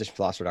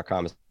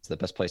physicianphilosopher.com is the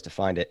best place to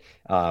find it.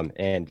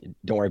 And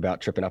don't worry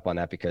about tripping up on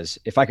that, because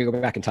if I could go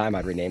back in time,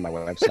 I'd rename my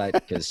website,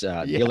 because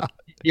the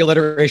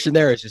alliteration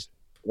there is just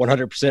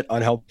 100%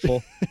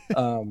 unhelpful.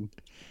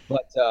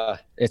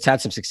 But it's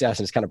had some success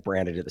and it's kind of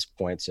branded at this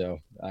point. So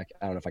I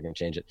don't know if I can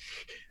change it.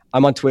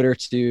 I'm on Twitter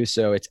too.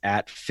 So it's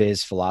at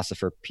Phys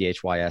Philosopher,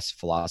 PHYS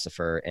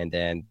Philosopher. And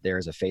then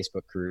there's a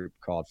Facebook group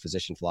called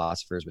Physician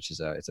Philosophers, which is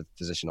it's a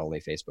physician only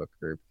Facebook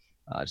group.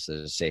 Just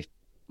a safe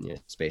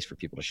space for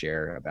people to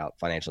share about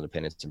financial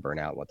independence and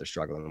burnout, what they're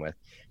struggling with.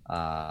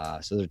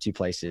 So there are two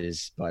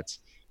places, but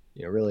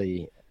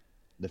really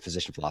the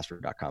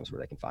physicianphilosopher.com is where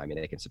they can find me.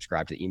 They can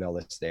subscribe to the email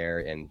list there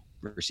and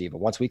receive a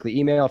once weekly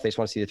email if they just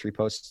want to see the 3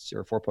 posts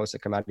or 4 posts that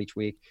come out each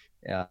week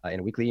in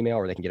a weekly email,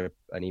 or they can get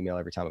an email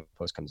every time a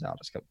post comes out.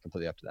 It's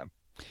completely up to them.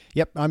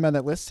 Yep, I'm on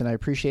that list and I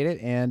appreciate it.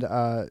 And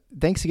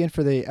thanks again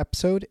for the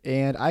episode.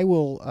 And I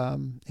will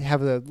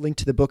have a link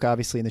to the book,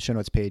 obviously, in the show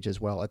notes page as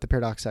well at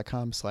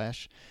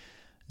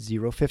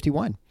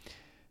theparadox.com/051.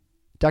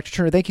 Dr.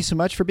 Turner, thank you so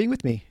much for being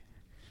with me.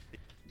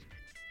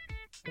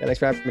 Yeah, thanks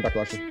for having me, Dr.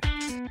 Larson.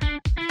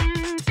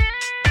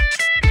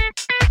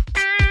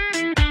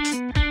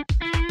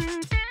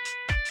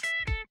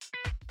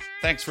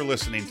 Thanks for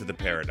listening to The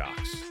Paradox.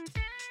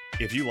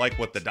 If you like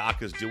what the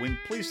doc is doing,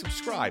 please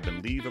subscribe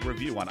and leave a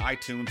review on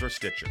iTunes or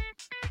Stitcher.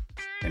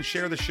 And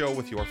share the show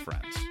with your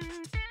friends.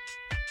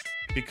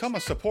 Become a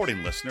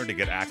supporting listener to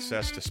get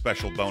access to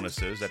special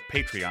bonuses at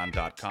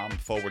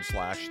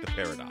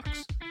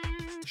patreon.com/theparadox.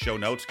 Show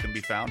notes can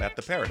be found at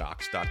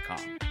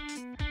theparadox.com.